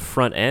be at the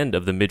front end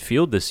of the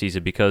midfield this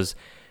season, because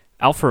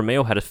Alfa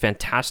Romeo had a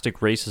fantastic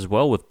race as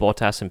well with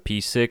Bottas in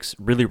P6,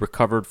 really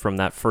recovered from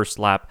that first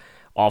lap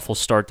awful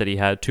start that he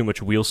had, too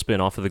much wheel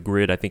spin off of the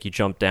grid. I think he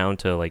jumped down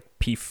to like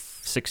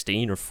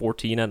P16 or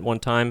 14 at one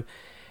time.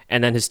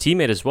 And then his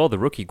teammate as well, the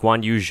rookie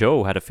Guan Yu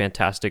Zhou, had a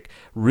fantastic,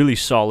 really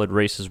solid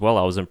race as well.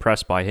 I was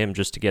impressed by him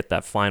just to get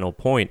that final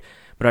point.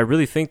 But I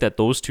really think that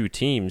those two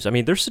teams,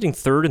 they're sitting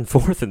third and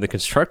fourth in the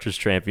Constructors'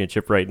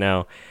 Championship right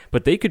now,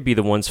 but they could be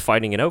the ones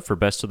fighting it out for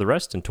best of the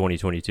rest in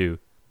 2022.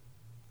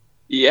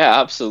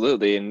 Yeah,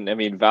 absolutely. And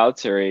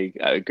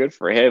Valtteri, good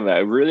for him.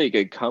 A really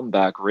good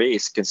comeback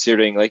race,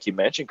 considering, like you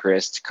mentioned,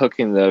 Chris,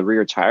 cooking the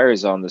rear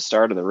tires on the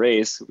start of the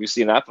race. We've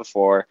seen that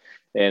before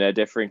in a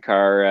different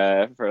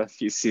car for a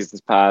few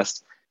seasons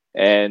past.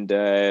 And,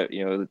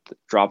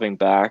 dropping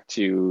back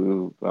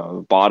to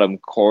bottom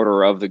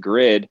quarter of the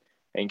grid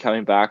and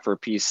coming back for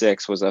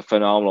P6 was a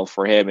phenomenal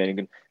for him.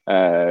 And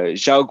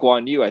Zhao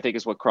Guan Yu, I think,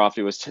 is what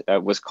Crofty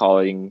was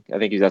calling. I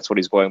think that's what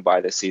he's going by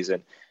this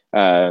season.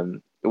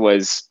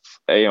 Was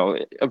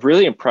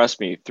really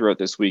impressed me throughout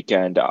this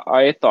weekend.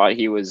 I thought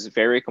he was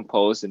very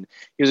composed, and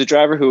he was a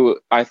driver who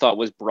I thought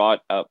was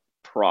brought up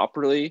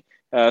properly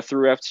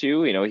through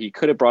F2. He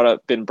could have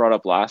been brought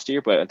up last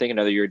year, but I think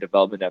another year of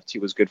development F2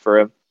 was good for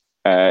him.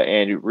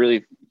 And it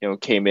really,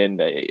 came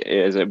in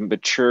as a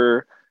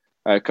mature,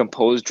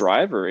 composed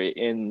driver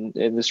in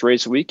this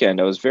race weekend.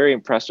 I was very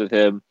impressed with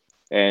him,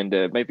 and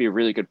it might be a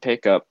really good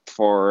pickup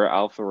for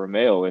Alfa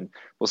Romeo. And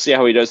we'll see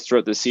how he does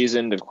throughout the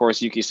season. Of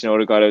course, Yuki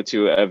Tsunoda got out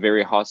to a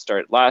very hot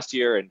start last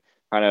year and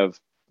kind of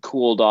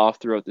cooled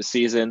off throughout the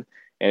season.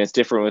 And it's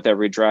different with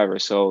every driver.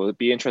 So it'll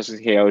be interesting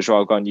to see how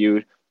Zhou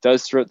Guanyu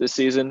does throughout the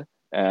season.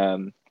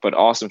 But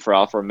awesome for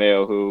Alfa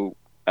Romeo, who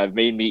have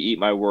made me eat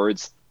my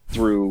words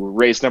through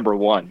race number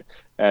 1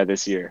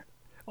 this year.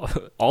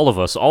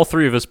 All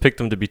three of us picked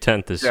them to be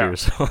 10th this year.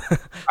 So.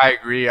 I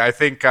agree. I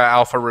think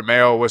Alfa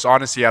Romeo was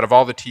honestly, out of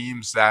all the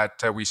teams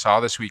that we saw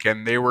this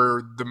weekend, they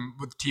were the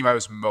team I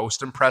was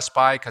most impressed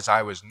by, because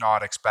I was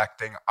not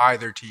expecting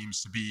either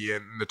teams to be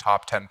in the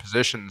top 10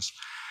 positions.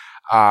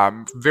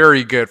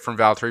 Very good from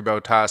Valtteri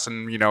Bottas,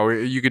 and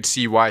you could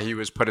see why he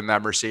was put in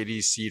that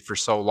Mercedes seat for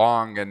so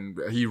long, and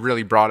he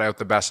really brought out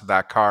the best of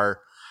that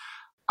car.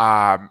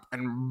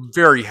 And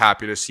very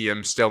happy to see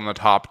him still in the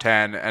top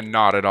 10 and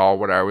not at all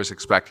what I was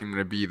expecting him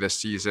to be this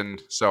season.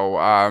 So,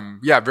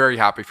 very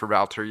happy for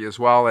Valtteri as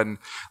well. And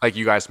like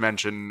you guys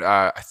mentioned,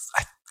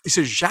 is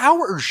it Zhao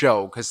or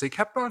Zhou? Because they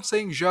kept on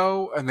saying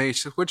Zhou and they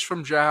switched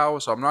from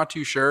Zhao, so I'm not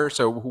too sure.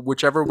 So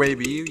whichever way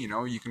be,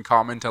 you can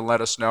comment and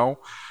let us know.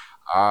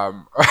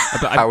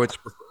 How it's.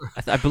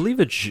 I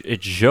believe it's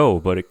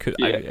Zhou, but it could.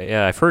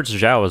 Yeah. I've heard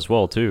Zhao as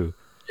well too.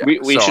 Yeah,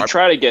 we should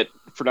try to get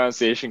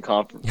pronunciation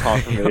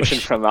confirmation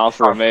from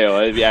Alfa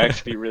Romeo. It'd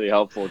actually be really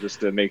helpful just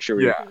to make sure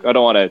I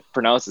don't want to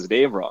pronounce his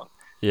name wrong.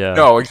 Yeah.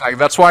 No, exactly.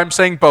 That's why I'm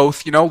saying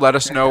both. Let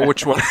us know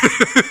which one.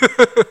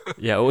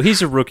 Yeah, well,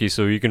 he's a rookie,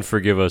 so you can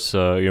forgive us.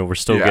 We're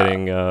still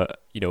getting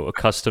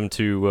accustomed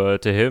to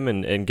him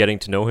and getting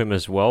to know him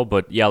as well.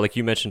 But yeah, like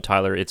you mentioned,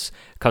 Tyler, it's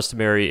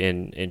customary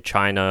in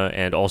China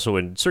and also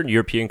in certain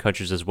European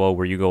countries as well,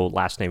 where you go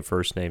last name,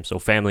 first name, so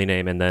family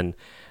name and then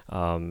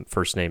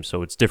first name.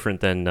 So it's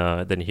different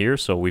than here.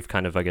 So we've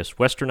kind of, I guess,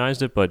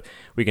 westernized it, but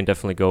we can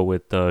definitely go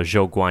with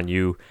Zhou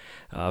Guanyu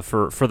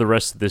for the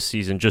rest of this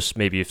season. Just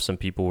maybe if some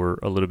people were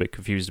a little bit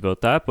confused about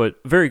that, but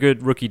very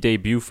good rookie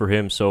debut for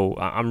him. So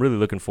I'm really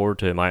looking forward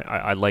to him.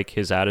 I like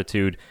his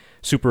attitude.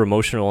 Super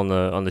emotional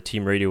on the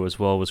team radio as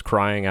well, was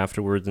crying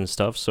afterwards and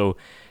stuff. So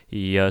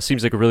he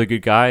seems like a really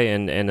good guy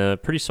and a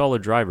pretty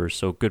solid driver.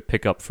 So good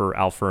pickup for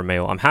Alfa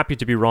Romeo. I'm happy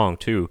to be wrong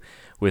too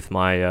with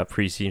my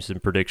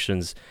preseason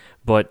predictions,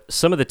 but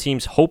some of the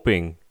teams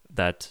hoping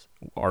that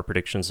our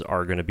predictions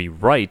are going to be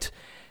right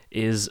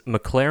is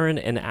McLaren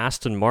and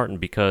Aston Martin,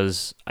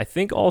 because I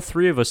think all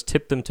three of us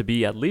tipped them to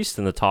be at least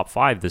in the top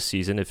 5 this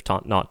season, if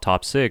not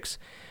top 6.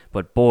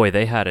 But boy,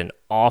 they had an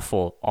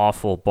awful,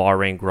 awful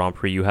Bahrain Grand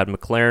Prix. You had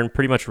McLaren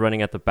pretty much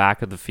running at the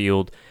back of the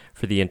field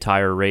for the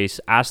entire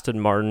race. Aston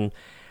Martin,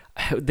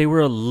 they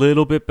were a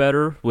little bit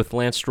better with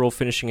Lance Stroll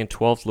finishing in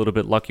 12th, a little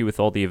bit lucky with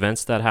all the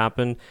events that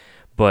happened.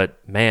 But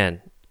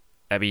man,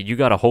 I mean, you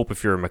got to hope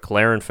if you're a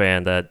McLaren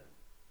fan that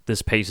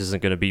this pace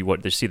isn't going to be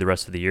what they see the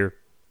rest of the year.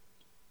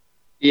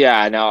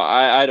 Yeah, no,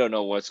 I don't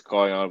know what's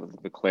going on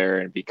with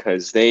McLaren,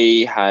 because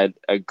they had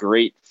a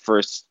great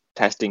first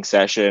testing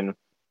session,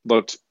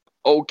 looked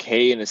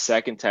okay in the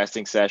second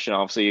testing session.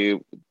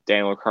 Obviously,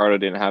 Daniel Ricciardo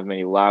didn't have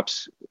many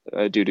laps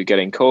due to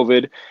getting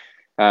COVID.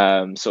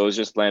 So it was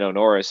just Lando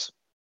Norris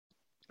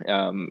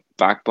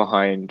back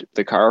behind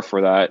the car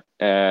for that.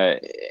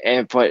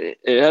 But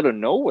out of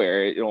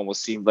nowhere, it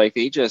almost seemed like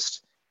they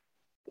just,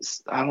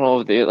 I don't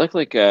know, they looked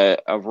like a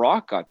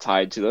rock got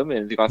tied to them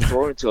and they got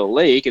thrown into a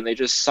lake and they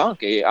just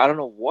sunk. I don't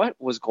know what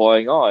was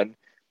going on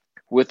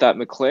with that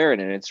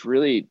McLaren, and it's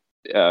really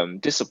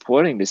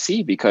disappointing to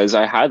see, because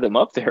I had them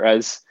up there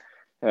as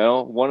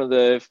one of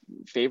the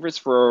favorites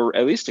for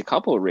at least a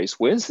couple of race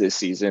wins this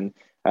season.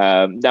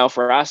 Now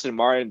for Aston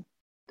Martin,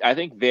 I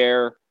think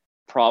their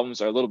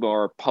problems are a little bit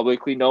more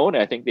publicly known.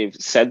 I think they've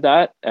said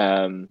that.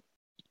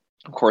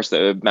 Of course,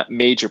 the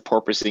major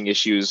porpoising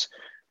issues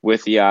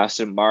with the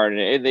Aston Martin,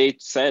 and they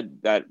said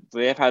that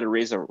they have had to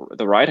raise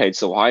the ride height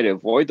so high to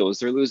avoid those.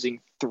 They're losing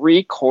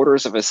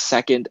 0.75 of a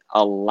second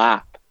a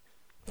lap.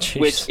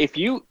 Jeez. Which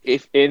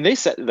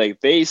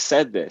they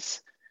said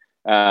this.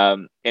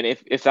 And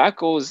if that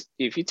goes,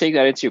 if you take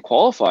that into your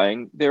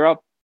qualifying, they're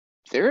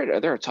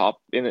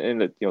top in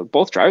the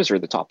both drivers are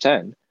in the top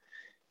 10.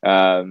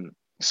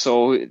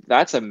 So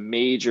that's a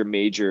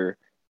major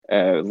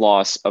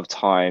loss of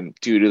time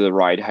due to the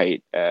ride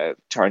height,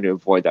 trying to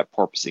avoid that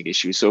porpoising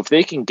issue. So if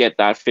they can get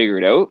that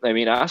figured out, I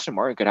mean, Aston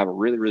Martin could have a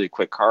really, really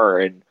quick car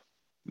in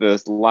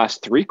the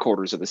last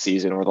 3/4 of the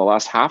season or the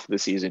last half of the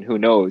season, who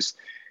knows?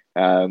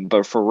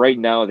 But for right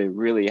now, they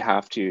really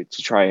have to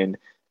try and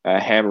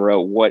hammer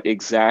out what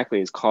exactly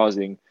is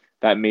causing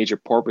that major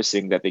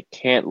porpoising, that they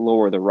can't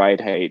lower the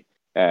ride height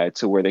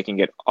to where they can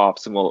get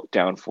optimal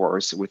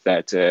downforce with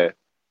that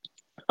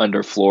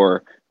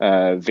underfloor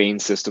vane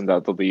system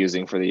that they'll be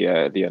using for the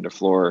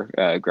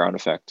underfloor ground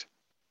effect.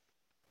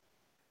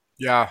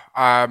 Yeah,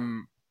 I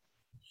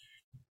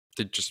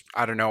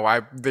don't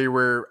know. They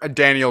were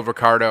Daniel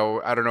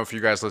Ricciardo. I don't know if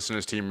you guys listen to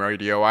his team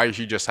radio.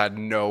 He just had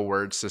no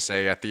words to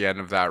say at the end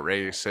of that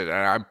race, and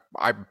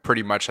I'm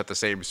pretty much at the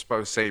same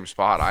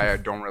spot. I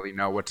don't really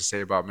know what to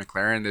say about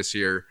McLaren this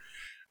year.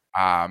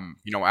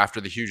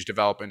 After the huge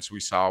developments we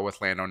saw with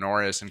Lando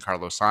Norris and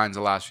Carlos Sainz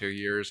the last few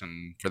years,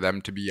 and for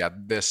them to be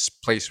at this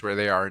place where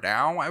they are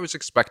now, I was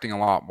expecting a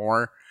lot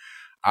more.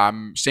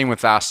 Same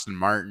with Aston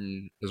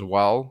Martin as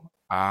well.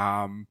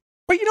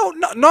 But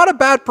not a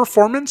bad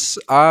performance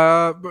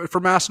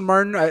from Aston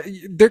Martin.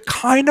 They're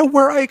kind of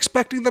where I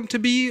expected them to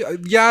be.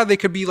 Yeah, they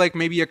could be like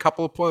maybe a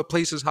couple of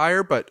places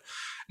higher, but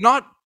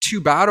not too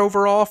bad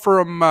overall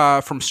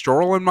from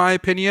Stroll, in my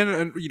opinion.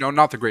 And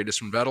not the greatest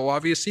from Vettel,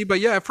 obviously, but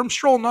yeah, from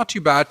Stroll, not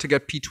too bad to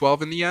get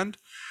P12 in the end.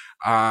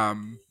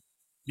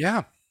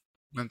 Yeah,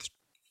 that's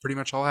pretty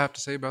much all I have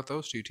to say about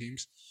those two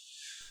teams.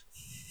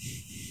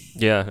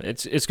 Yeah,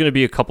 it's going to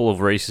be a couple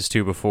of races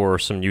too before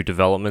some new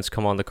developments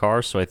come on the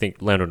car. So I think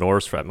Lando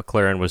Norris at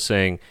McLaren was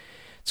saying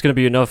it's going to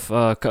be enough.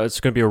 It's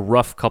going to be a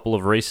rough couple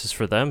of races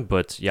for them.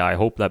 But yeah, I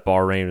hope that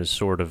Bahrain is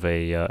sort of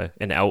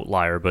an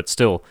outlier. But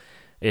still,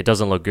 it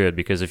doesn't look good,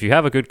 because if you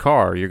have a good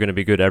car, you're going to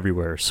be good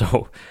everywhere.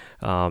 So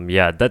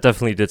yeah, that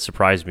definitely did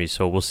surprise me.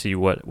 So we'll see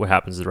what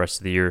happens the rest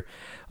of the year.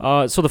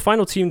 So the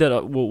final team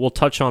that we'll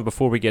touch on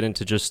before we get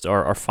into just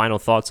our final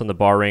thoughts on the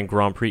Bahrain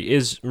Grand Prix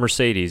is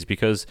Mercedes,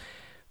 because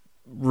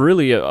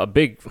really a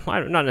big,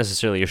 not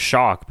necessarily a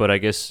shock, but I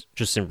guess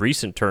just in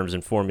recent terms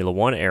in Formula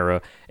One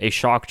era, a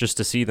shock just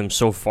to see them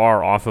so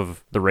far off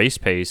of the race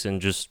pace and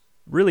just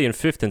really in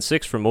 5th and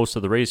 6th for most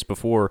of the race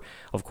before,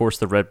 of course,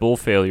 the Red Bull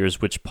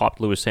failures, which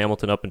popped Lewis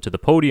Hamilton up into the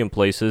podium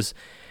places.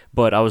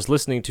 But I was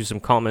listening to some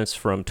comments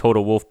from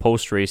Toto Wolff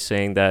post-race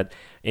saying that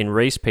in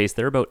race pace.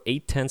 They're about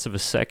 0.8 of a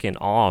second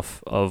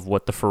off of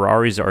what the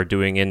Ferraris are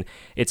doing, and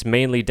it's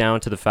mainly down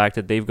to the fact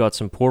that they've got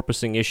some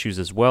porpoising issues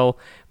as well,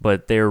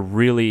 but they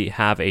really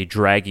have a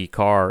draggy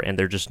car, and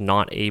they're just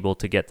not able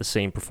to get the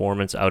same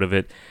performance out of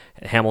it.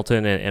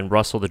 Hamilton and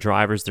Russell, the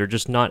drivers, they're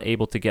just not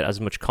able to get as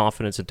much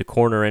confidence into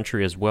corner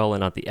entry as well,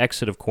 and at the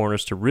exit of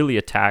corners to really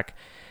attack.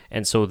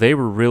 And so they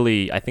were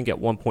really, I think at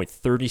one point,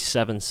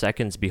 37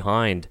 seconds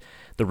behind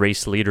the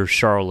race leader,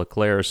 Charles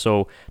Leclerc.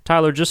 So,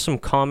 Tyler, just some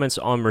comments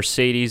on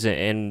Mercedes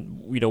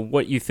and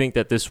what you think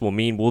that this will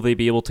mean. Will they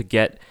be able to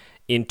get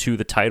into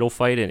the title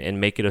fight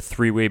and make it a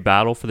three-way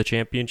battle for the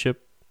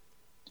championship?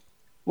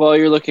 Well,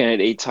 you're looking at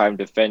 8-time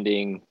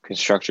defending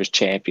Constructors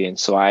champion,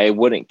 so I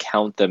wouldn't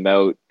count them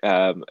out.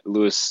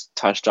 Lewis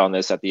touched on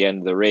this at the end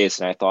of the race,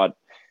 and I thought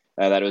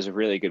that was a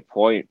really good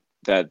point,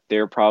 that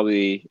they're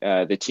probably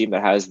the team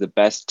that has the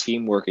best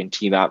teamwork and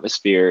team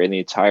atmosphere in the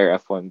entire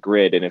F1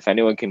 grid. And if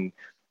anyone can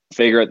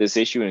figure out this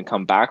issue and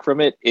come back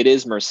from it, it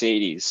is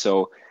Mercedes.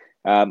 So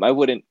I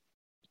wouldn't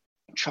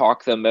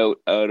chalk them out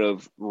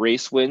of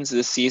race wins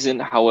this season.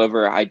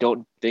 However, I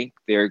don't think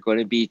they're going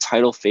to be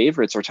title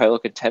favorites or title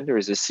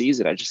contenders this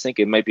season. I just think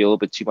it might be a little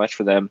bit too much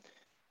for them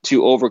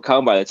to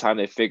overcome by the time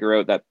they figure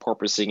out that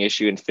porpoising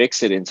issue and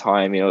fix it in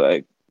time.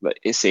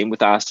 Same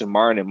with Aston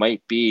Martin. It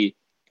might be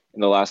in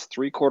the last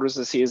 3 quarters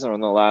of the season or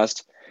in the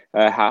last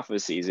half of the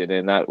season,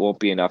 and that won't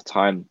be enough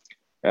time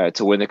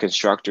to win the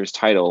Constructors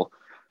title.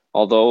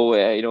 Although,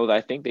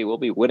 I think they will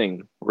be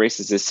winning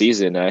races this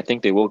season, and I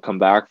think they will come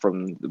back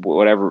from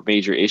whatever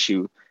major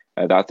issue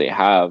that they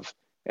have.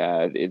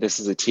 This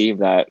is a team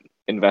that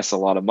invests a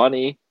lot of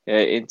money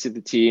into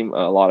the team,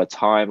 a lot of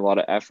time, a lot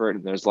of effort,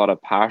 and there's a lot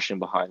of passion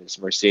behind this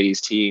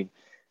Mercedes team.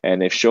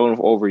 And they've shown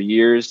over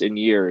years and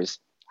years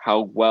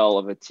how well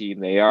of a team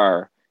they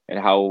are and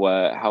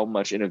how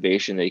much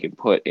innovation they can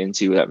put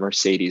into that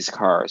Mercedes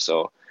car.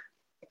 So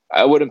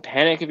I wouldn't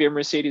panic if you're a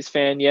Mercedes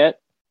fan yet,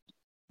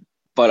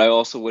 but I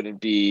also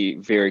wouldn't be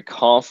very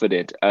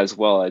confident as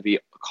well. I'd be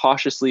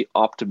cautiously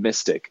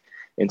optimistic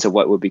into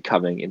what would be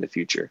coming in the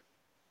future.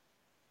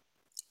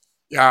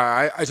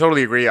 Yeah, I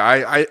totally agree.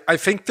 I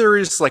think there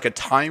is like a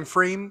time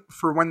frame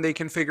for when they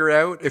can figure it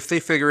out. If they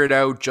figure it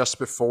out just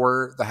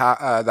before the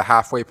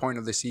halfway point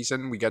of the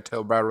season, we get to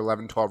about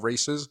 11, 12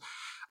 races,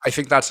 I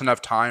think that's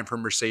enough time for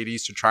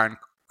Mercedes to try and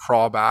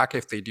crawl back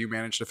if they do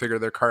manage to figure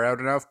their car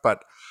out enough.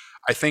 But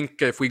I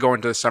think if we go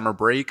into the summer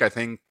break,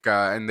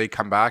 and they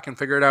come back and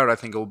figure it out, I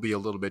think it will be a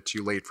little bit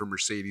too late for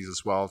Mercedes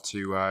as well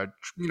to,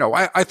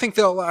 I think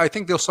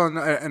they'll still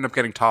end up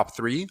getting top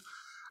 3.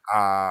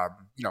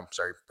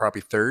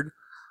 Probably 3rd.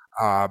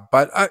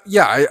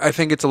 I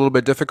think it's a little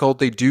bit difficult.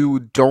 They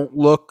don't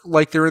look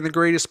like they're in the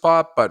greatest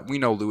spot, but we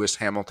know Lewis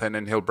Hamilton,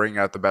 and he'll bring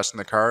out the best in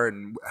the car.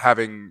 And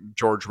having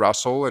George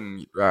Russell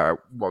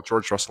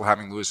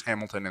having Lewis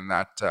Hamilton in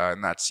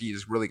that seat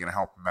is really going to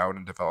help him out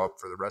and develop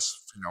for the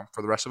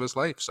rest of his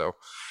life. So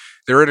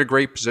they're in a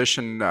great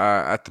position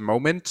at the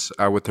moment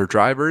with their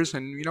drivers,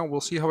 and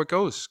we'll see how it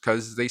goes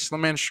because they still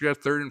managed to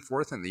get 3rd and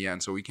 4th in the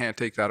end, so we can't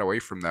take that away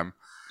from them.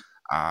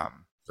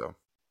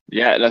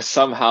 Yeah,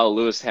 somehow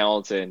Lewis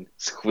Hamilton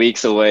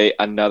squeaks away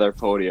another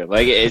podium.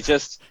 Like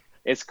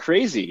it's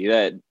crazy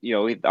that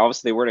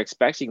obviously they weren't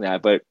expecting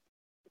that, but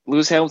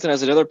Lewis Hamilton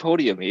has another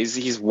podium. He's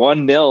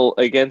 1-0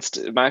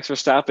 against Max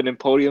Verstappen in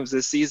podiums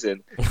this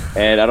season,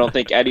 and I don't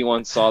think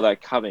anyone saw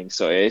that coming.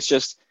 So it's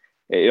just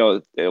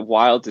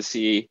wild to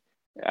see.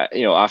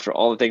 After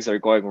all the things that are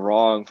going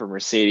wrong for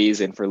Mercedes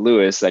and for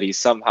Lewis, that he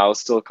somehow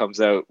still comes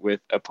out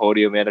with a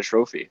podium and a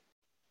trophy.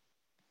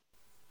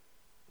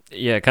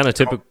 Yeah, kind of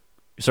typical.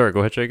 Sorry, go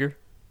ahead, Shaker.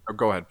 Oh,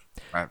 go ahead.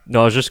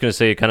 No, I was just going to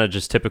say kind of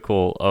just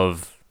typical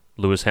of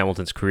Lewis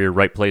Hamilton's career,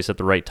 right place at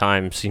the right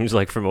time, seems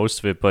like for most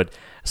of it, but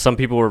some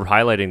people were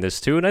highlighting this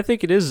too, and I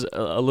think it is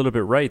a little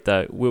bit right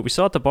that what we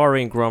saw at the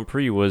Bahrain Grand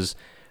Prix was,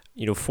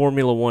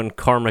 Formula One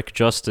karmic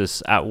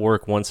justice at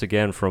work once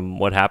again from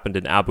what happened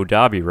in Abu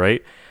Dhabi,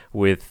 right?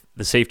 With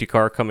the safety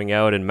car coming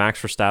out and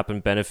Max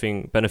Verstappen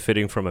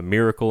benefiting from a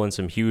miracle and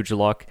some huge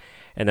luck.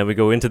 And then we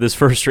go into this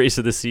first race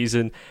of the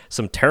season,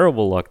 some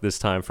terrible luck this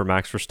time for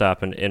Max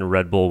Verstappen in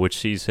Red Bull, which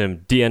sees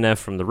him DNF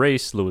from the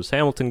race. Lewis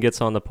Hamilton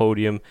gets on the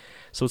podium.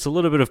 So it's a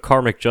little bit of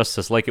karmic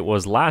justice like it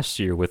was last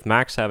year with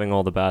Max having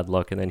all the bad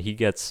luck and then he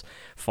gets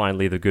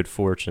finally the good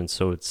fortune.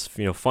 So it's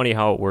funny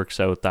how it works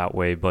out that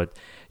way. But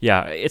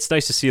yeah, it's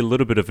nice to see a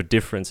little bit of a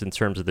difference in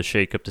terms of the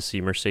shakeup, to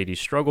see Mercedes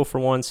struggle for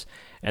once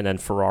and then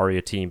Ferrari,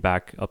 a team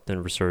back up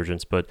in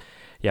resurgence. But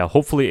yeah,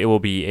 hopefully it will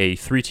be a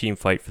 3-team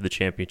fight for the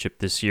championship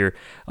this year.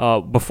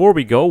 Before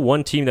we go,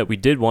 one team that we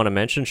did want to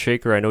mention,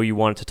 Shaker, I know you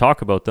wanted to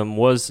talk about them,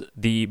 was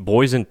the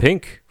boys in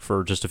pink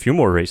for just a few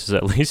more races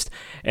at least,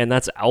 and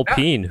that's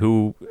Alpine,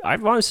 who I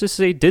want to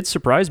say did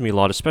surprise me a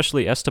lot,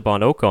 especially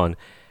Esteban Ocon.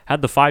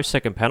 Had the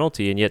 5-second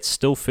penalty and yet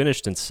still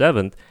finished in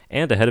 7th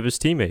and ahead of his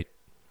teammate.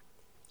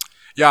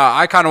 Yeah,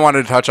 I kind of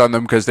wanted to touch on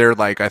them because they're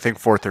I think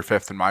 4th or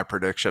 5th in my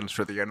predictions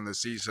for the end of the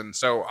season.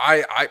 So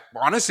I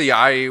honestly,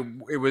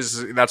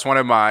 that's one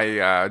of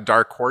my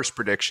dark horse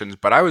predictions,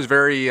 but I was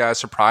very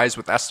surprised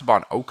with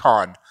Esteban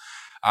Ocon.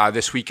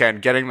 this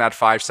weekend, getting that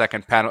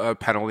 5-second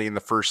penalty in the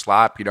first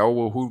lap.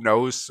 Well, who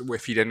knows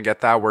if he didn't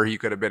get that, where he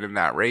could have been in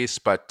that race.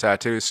 But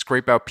to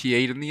scrape out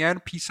P8 in the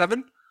end,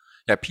 P7?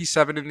 Yeah,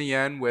 P7 in the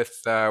end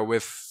with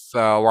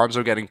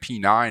Alonso getting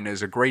P9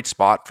 is a great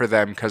spot for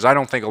them, because I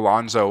don't think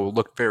Alonso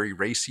looked very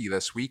racy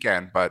this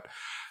weekend, but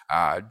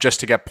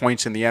just to get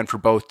points in the end for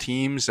both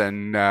teams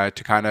and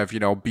to kind of,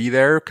 be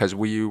there, because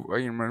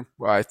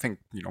I think,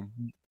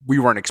 we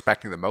weren't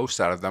expecting the most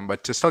out of them,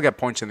 but to still get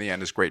points in the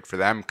end is great for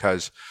them,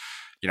 because,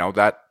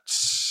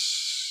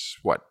 that's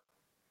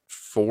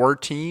 4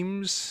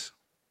 teams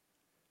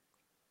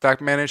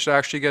that managed to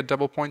actually get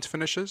double points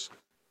finishes.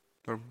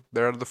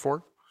 They're out of the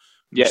 4.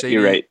 Yeah, Mercedes,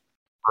 you're right.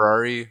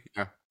 Ferrari,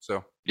 yeah.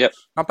 So Yep.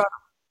 Not bad.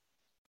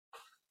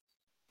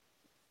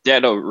 Yeah,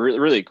 no,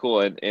 really cool.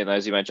 And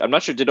as you mentioned, I'm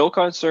not sure, did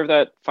Ocon serve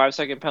that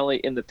 5-second penalty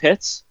in the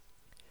pits?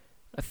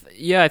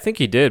 I think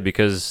he did,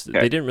 because Okay.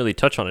 they didn't really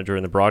touch on it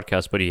during the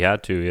broadcast, but he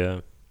had to,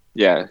 yeah.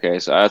 Yeah, okay,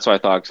 so that's what I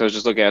thought, because I was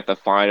just looking at the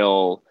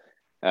final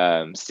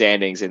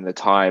standings in the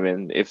time,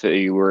 and if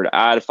you were to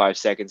add 5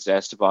 seconds to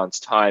Esteban's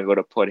time, it would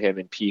have put him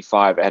in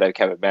P5 ahead of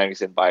Kevin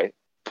Magnussen by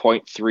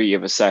 0.3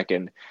 of a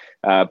second.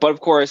 But of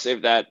course,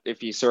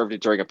 if he served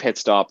it during a pit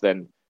stop,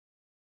 then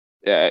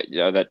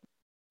that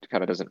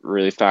kind of doesn't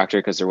really factor,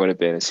 because there would have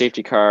been a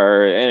safety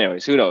car.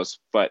 Anyways, who knows?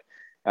 But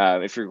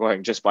if you're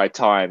going just by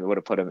time, it would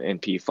have put him in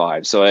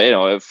P5.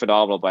 So,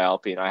 phenomenal by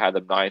Alpine. I had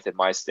them 9th in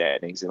my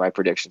standings in my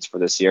predictions for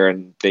this year,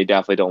 and they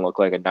definitely don't look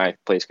like a 9th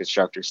place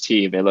constructors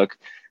team. They look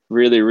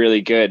really,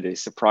 really good. They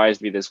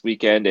surprised me this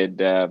weekend, and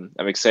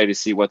I'm excited to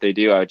see what they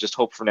do. I just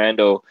hope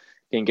Fernando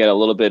can get a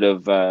little bit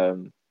of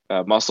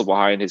muscle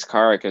behind his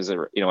car, because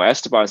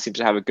Esteban seems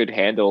to have a good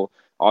handle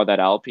on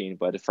that Alpine,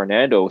 but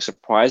Fernando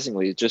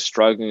surprisingly is just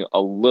struggling a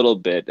little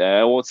bit.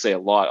 I won't say a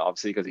lot,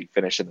 obviously, because he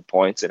finished in the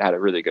points and had a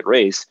really good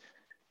race,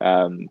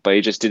 but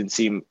he just didn't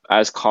seem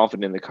as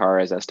confident in the car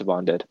as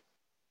Esteban did.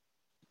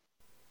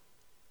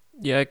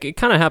 Yeah, it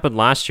kind of happened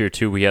last year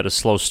too. We had a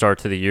slow start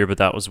to the year, but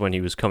that was when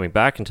he was coming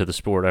back into the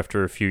sport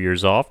after a few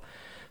years off.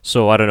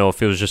 So I don't know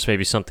if it was just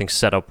maybe something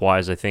setup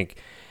wise. I think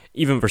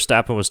even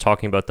Verstappen was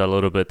talking about that a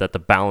little bit, that the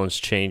balance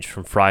changed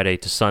from Friday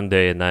to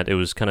Sunday and that it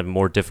was kind of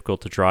more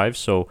difficult to drive.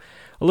 So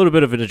a little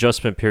bit of an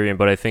adjustment period,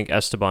 but I think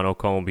Esteban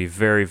Ocon will be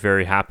very,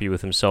 very happy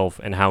with himself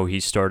and how he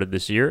started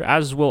this year,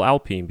 as will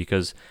Alpine,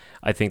 because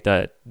I think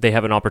that they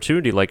have an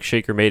opportunity, like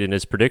Shaker made in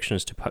his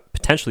predictions, to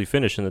potentially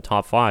finish in the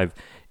top 5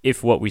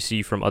 if what we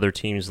see from other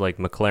teams like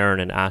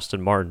McLaren and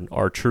Aston Martin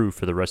are true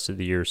for the rest of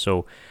the year.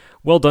 So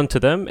well done to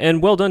them,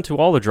 and well done to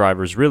all the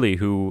drivers, really,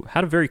 who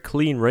had a very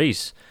clean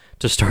race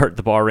to start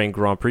the Bahrain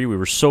Grand Prix. We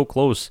were so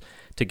close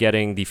to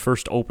getting the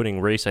first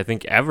opening race, I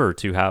think, ever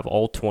to have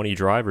all 20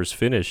 drivers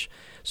finish.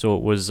 So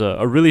it was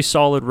a really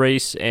solid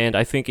race, and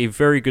I think a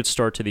very good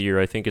start to the year.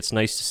 I think it's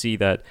nice to see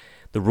that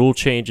the rule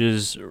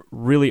changes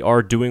really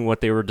are doing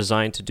what they were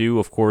designed to do.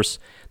 Of course,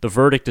 the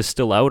verdict is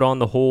still out on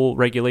the whole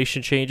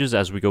regulation changes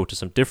as we go to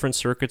some different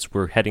circuits.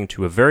 We're heading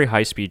to a very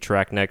high-speed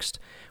track next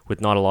with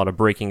not a lot of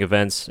braking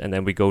events, and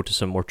then we go to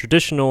some more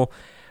traditional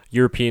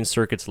European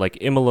circuits like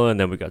Imola, and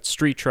then we got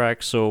street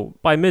tracks. So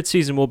by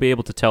mid-season, we'll be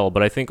able to tell.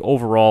 But I think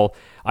overall,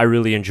 I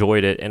really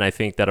enjoyed it, and I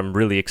think that I'm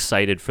really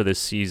excited for this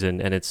season,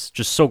 and it's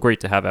just so great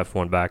to have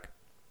F1 back.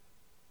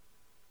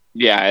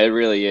 Yeah, it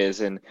really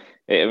is. And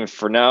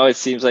for now, it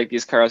seems like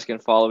these cars can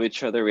follow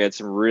each other. We had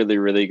some really,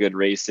 really good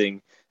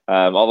racing.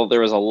 Although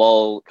there was a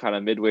lull kind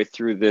of midway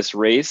through this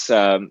race,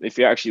 if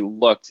you actually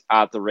looked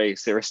at the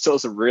race, there were still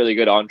some really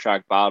good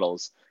on-track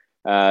battles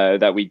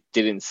that we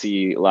didn't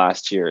see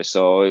last year.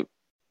 So,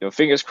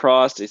 fingers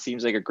crossed. It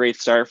seems like a great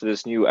start for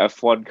this new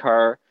F1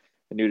 car,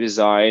 a new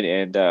design,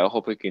 and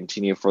hope it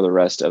continue for the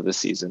rest of the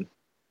season.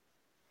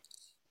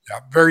 Yeah,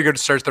 very good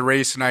to start the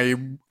race.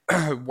 And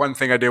one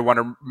thing I did want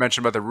to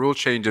mention about the rule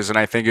changes, and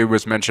I think it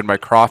was mentioned by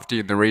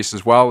Crofty in the race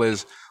as well,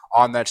 is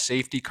on that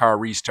safety car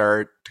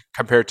restart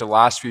compared to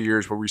last few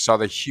years where we saw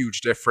the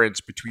huge difference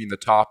between the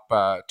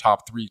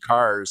top 3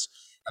 cars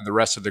and the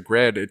rest of the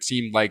grid. It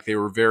seemed like they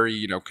were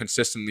very,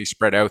 consistently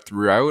spread out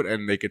throughout,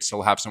 and they could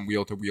still have some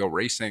wheel-to-wheel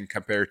racing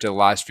compared to the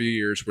last few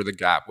years where the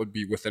gap would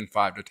be within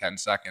 5 to 10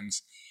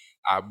 seconds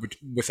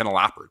within a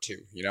lap or two,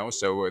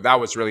 So that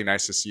was really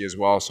nice to see as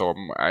well. So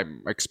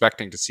I'm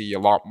expecting to see a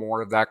lot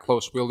more of that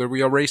close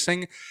wheel-to-wheel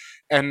racing.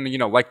 And,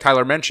 like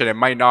Tyler mentioned, it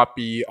might not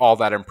be all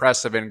that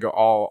impressive and go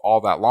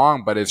all that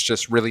long, but it's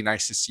just really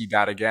nice to see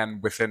that again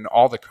within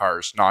all the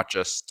cars, not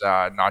just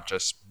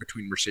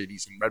between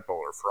Mercedes and Red Bull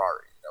or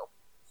Ferrari.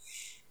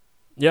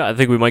 Yeah, I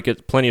think we might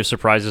get plenty of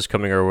surprises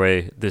coming our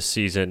way this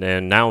season.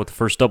 And now the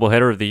first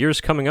doubleheader of the year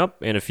is coming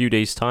up in a few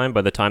days' time.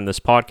 By the time this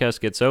podcast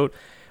gets out,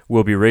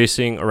 we'll be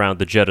racing around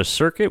the Jeddah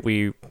circuit.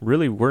 We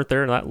really weren't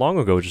there that long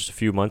ago, just a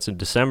few months in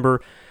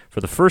December,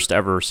 for the first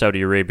ever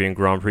Saudi Arabian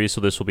Grand Prix.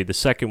 So this will be the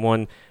second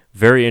one.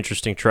 Very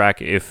interesting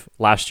track if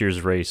last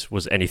year's race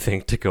was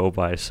anything to go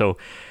by. So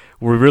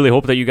we really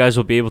hope that you guys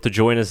will be able to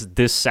join us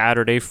this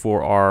Saturday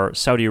for our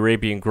Saudi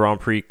Arabian Grand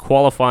Prix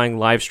qualifying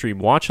live stream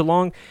watch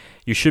along.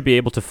 You should be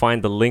able to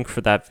find the link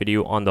for that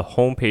video on the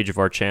homepage of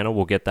our channel.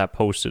 We'll get that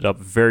posted up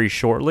very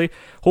shortly.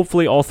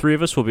 Hopefully all 3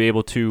 of us will be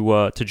able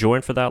to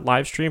join for that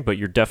live stream, but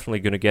you're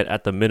definitely going to get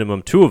at the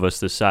minimum 2 of us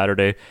this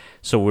Saturday.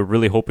 So we're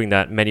really hoping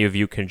that many of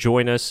you can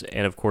join us,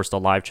 and of course the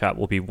live chat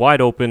will be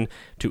wide open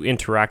to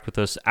interact with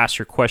us, ask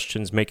your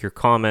questions, make your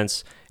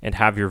comments, and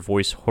have your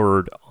voice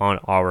heard on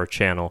our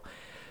channel.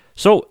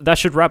 So that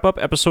should wrap up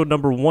episode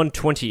number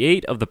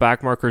 128 of the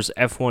Backmarkers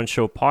F1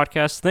 Show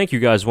podcast. Thank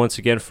you guys once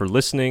again for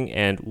listening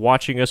and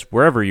watching us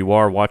wherever you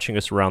are, watching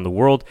us around the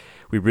world.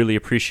 We really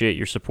appreciate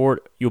your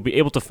support. You'll be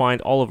able to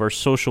find all of our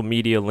social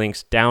media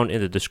links down in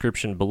the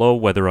description below,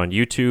 whether on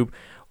YouTube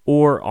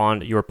or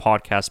on your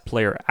podcast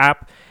player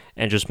app.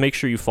 And just make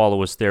sure you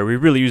follow us there. We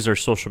really use our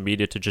social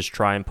media to just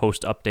try and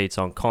post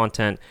updates on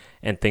content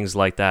and things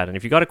like that. And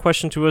if you got a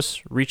question to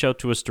us, reach out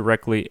to us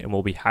directly and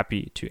we'll be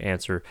happy to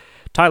answer.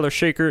 Tyler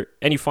Shaker,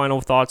 any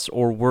final thoughts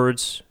or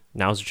words?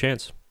 Now's the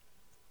chance.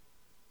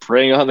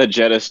 Bring on the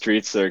Jeddah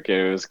Street Circuit.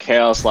 It was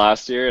chaos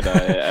last year, and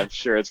I'm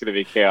sure it's going to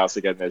be chaos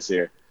again this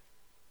year.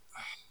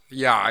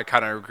 Yeah, I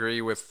kind of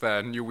agree with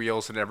new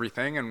wheels and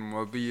everything, and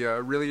will be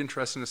really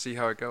interesting to see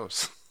how it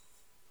goes.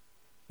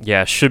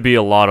 Yeah, should be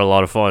a lot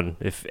of fun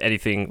if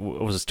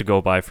anything was to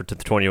go by for the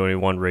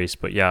 2021 race.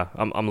 But yeah,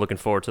 I'm looking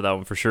forward to that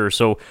one for sure.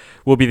 So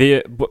we'll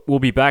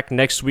be back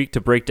next week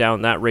to break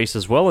down that race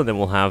as well, and then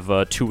we'll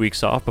have 2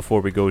 weeks off before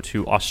we go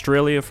to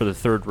Australia for the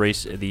 3rd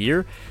race of the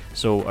year.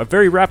 So a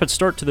very rapid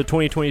start to the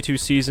 2022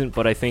 season,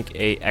 but I think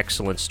a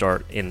excellent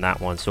start in that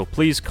one. So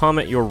please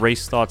comment your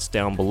race thoughts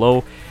down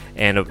below,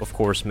 and of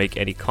course make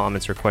any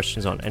comments or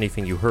questions on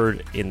anything you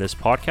heard in this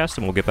podcast,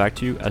 and we'll get back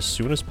to you as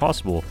soon as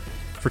possible.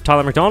 For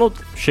Tyler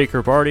McDonald,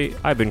 Shaker Barty,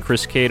 I've been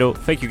Chris Cato.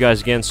 Thank you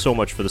guys again so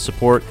much for the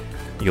support.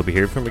 You'll be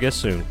hearing from a guest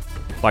soon.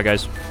 Bye,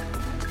 guys.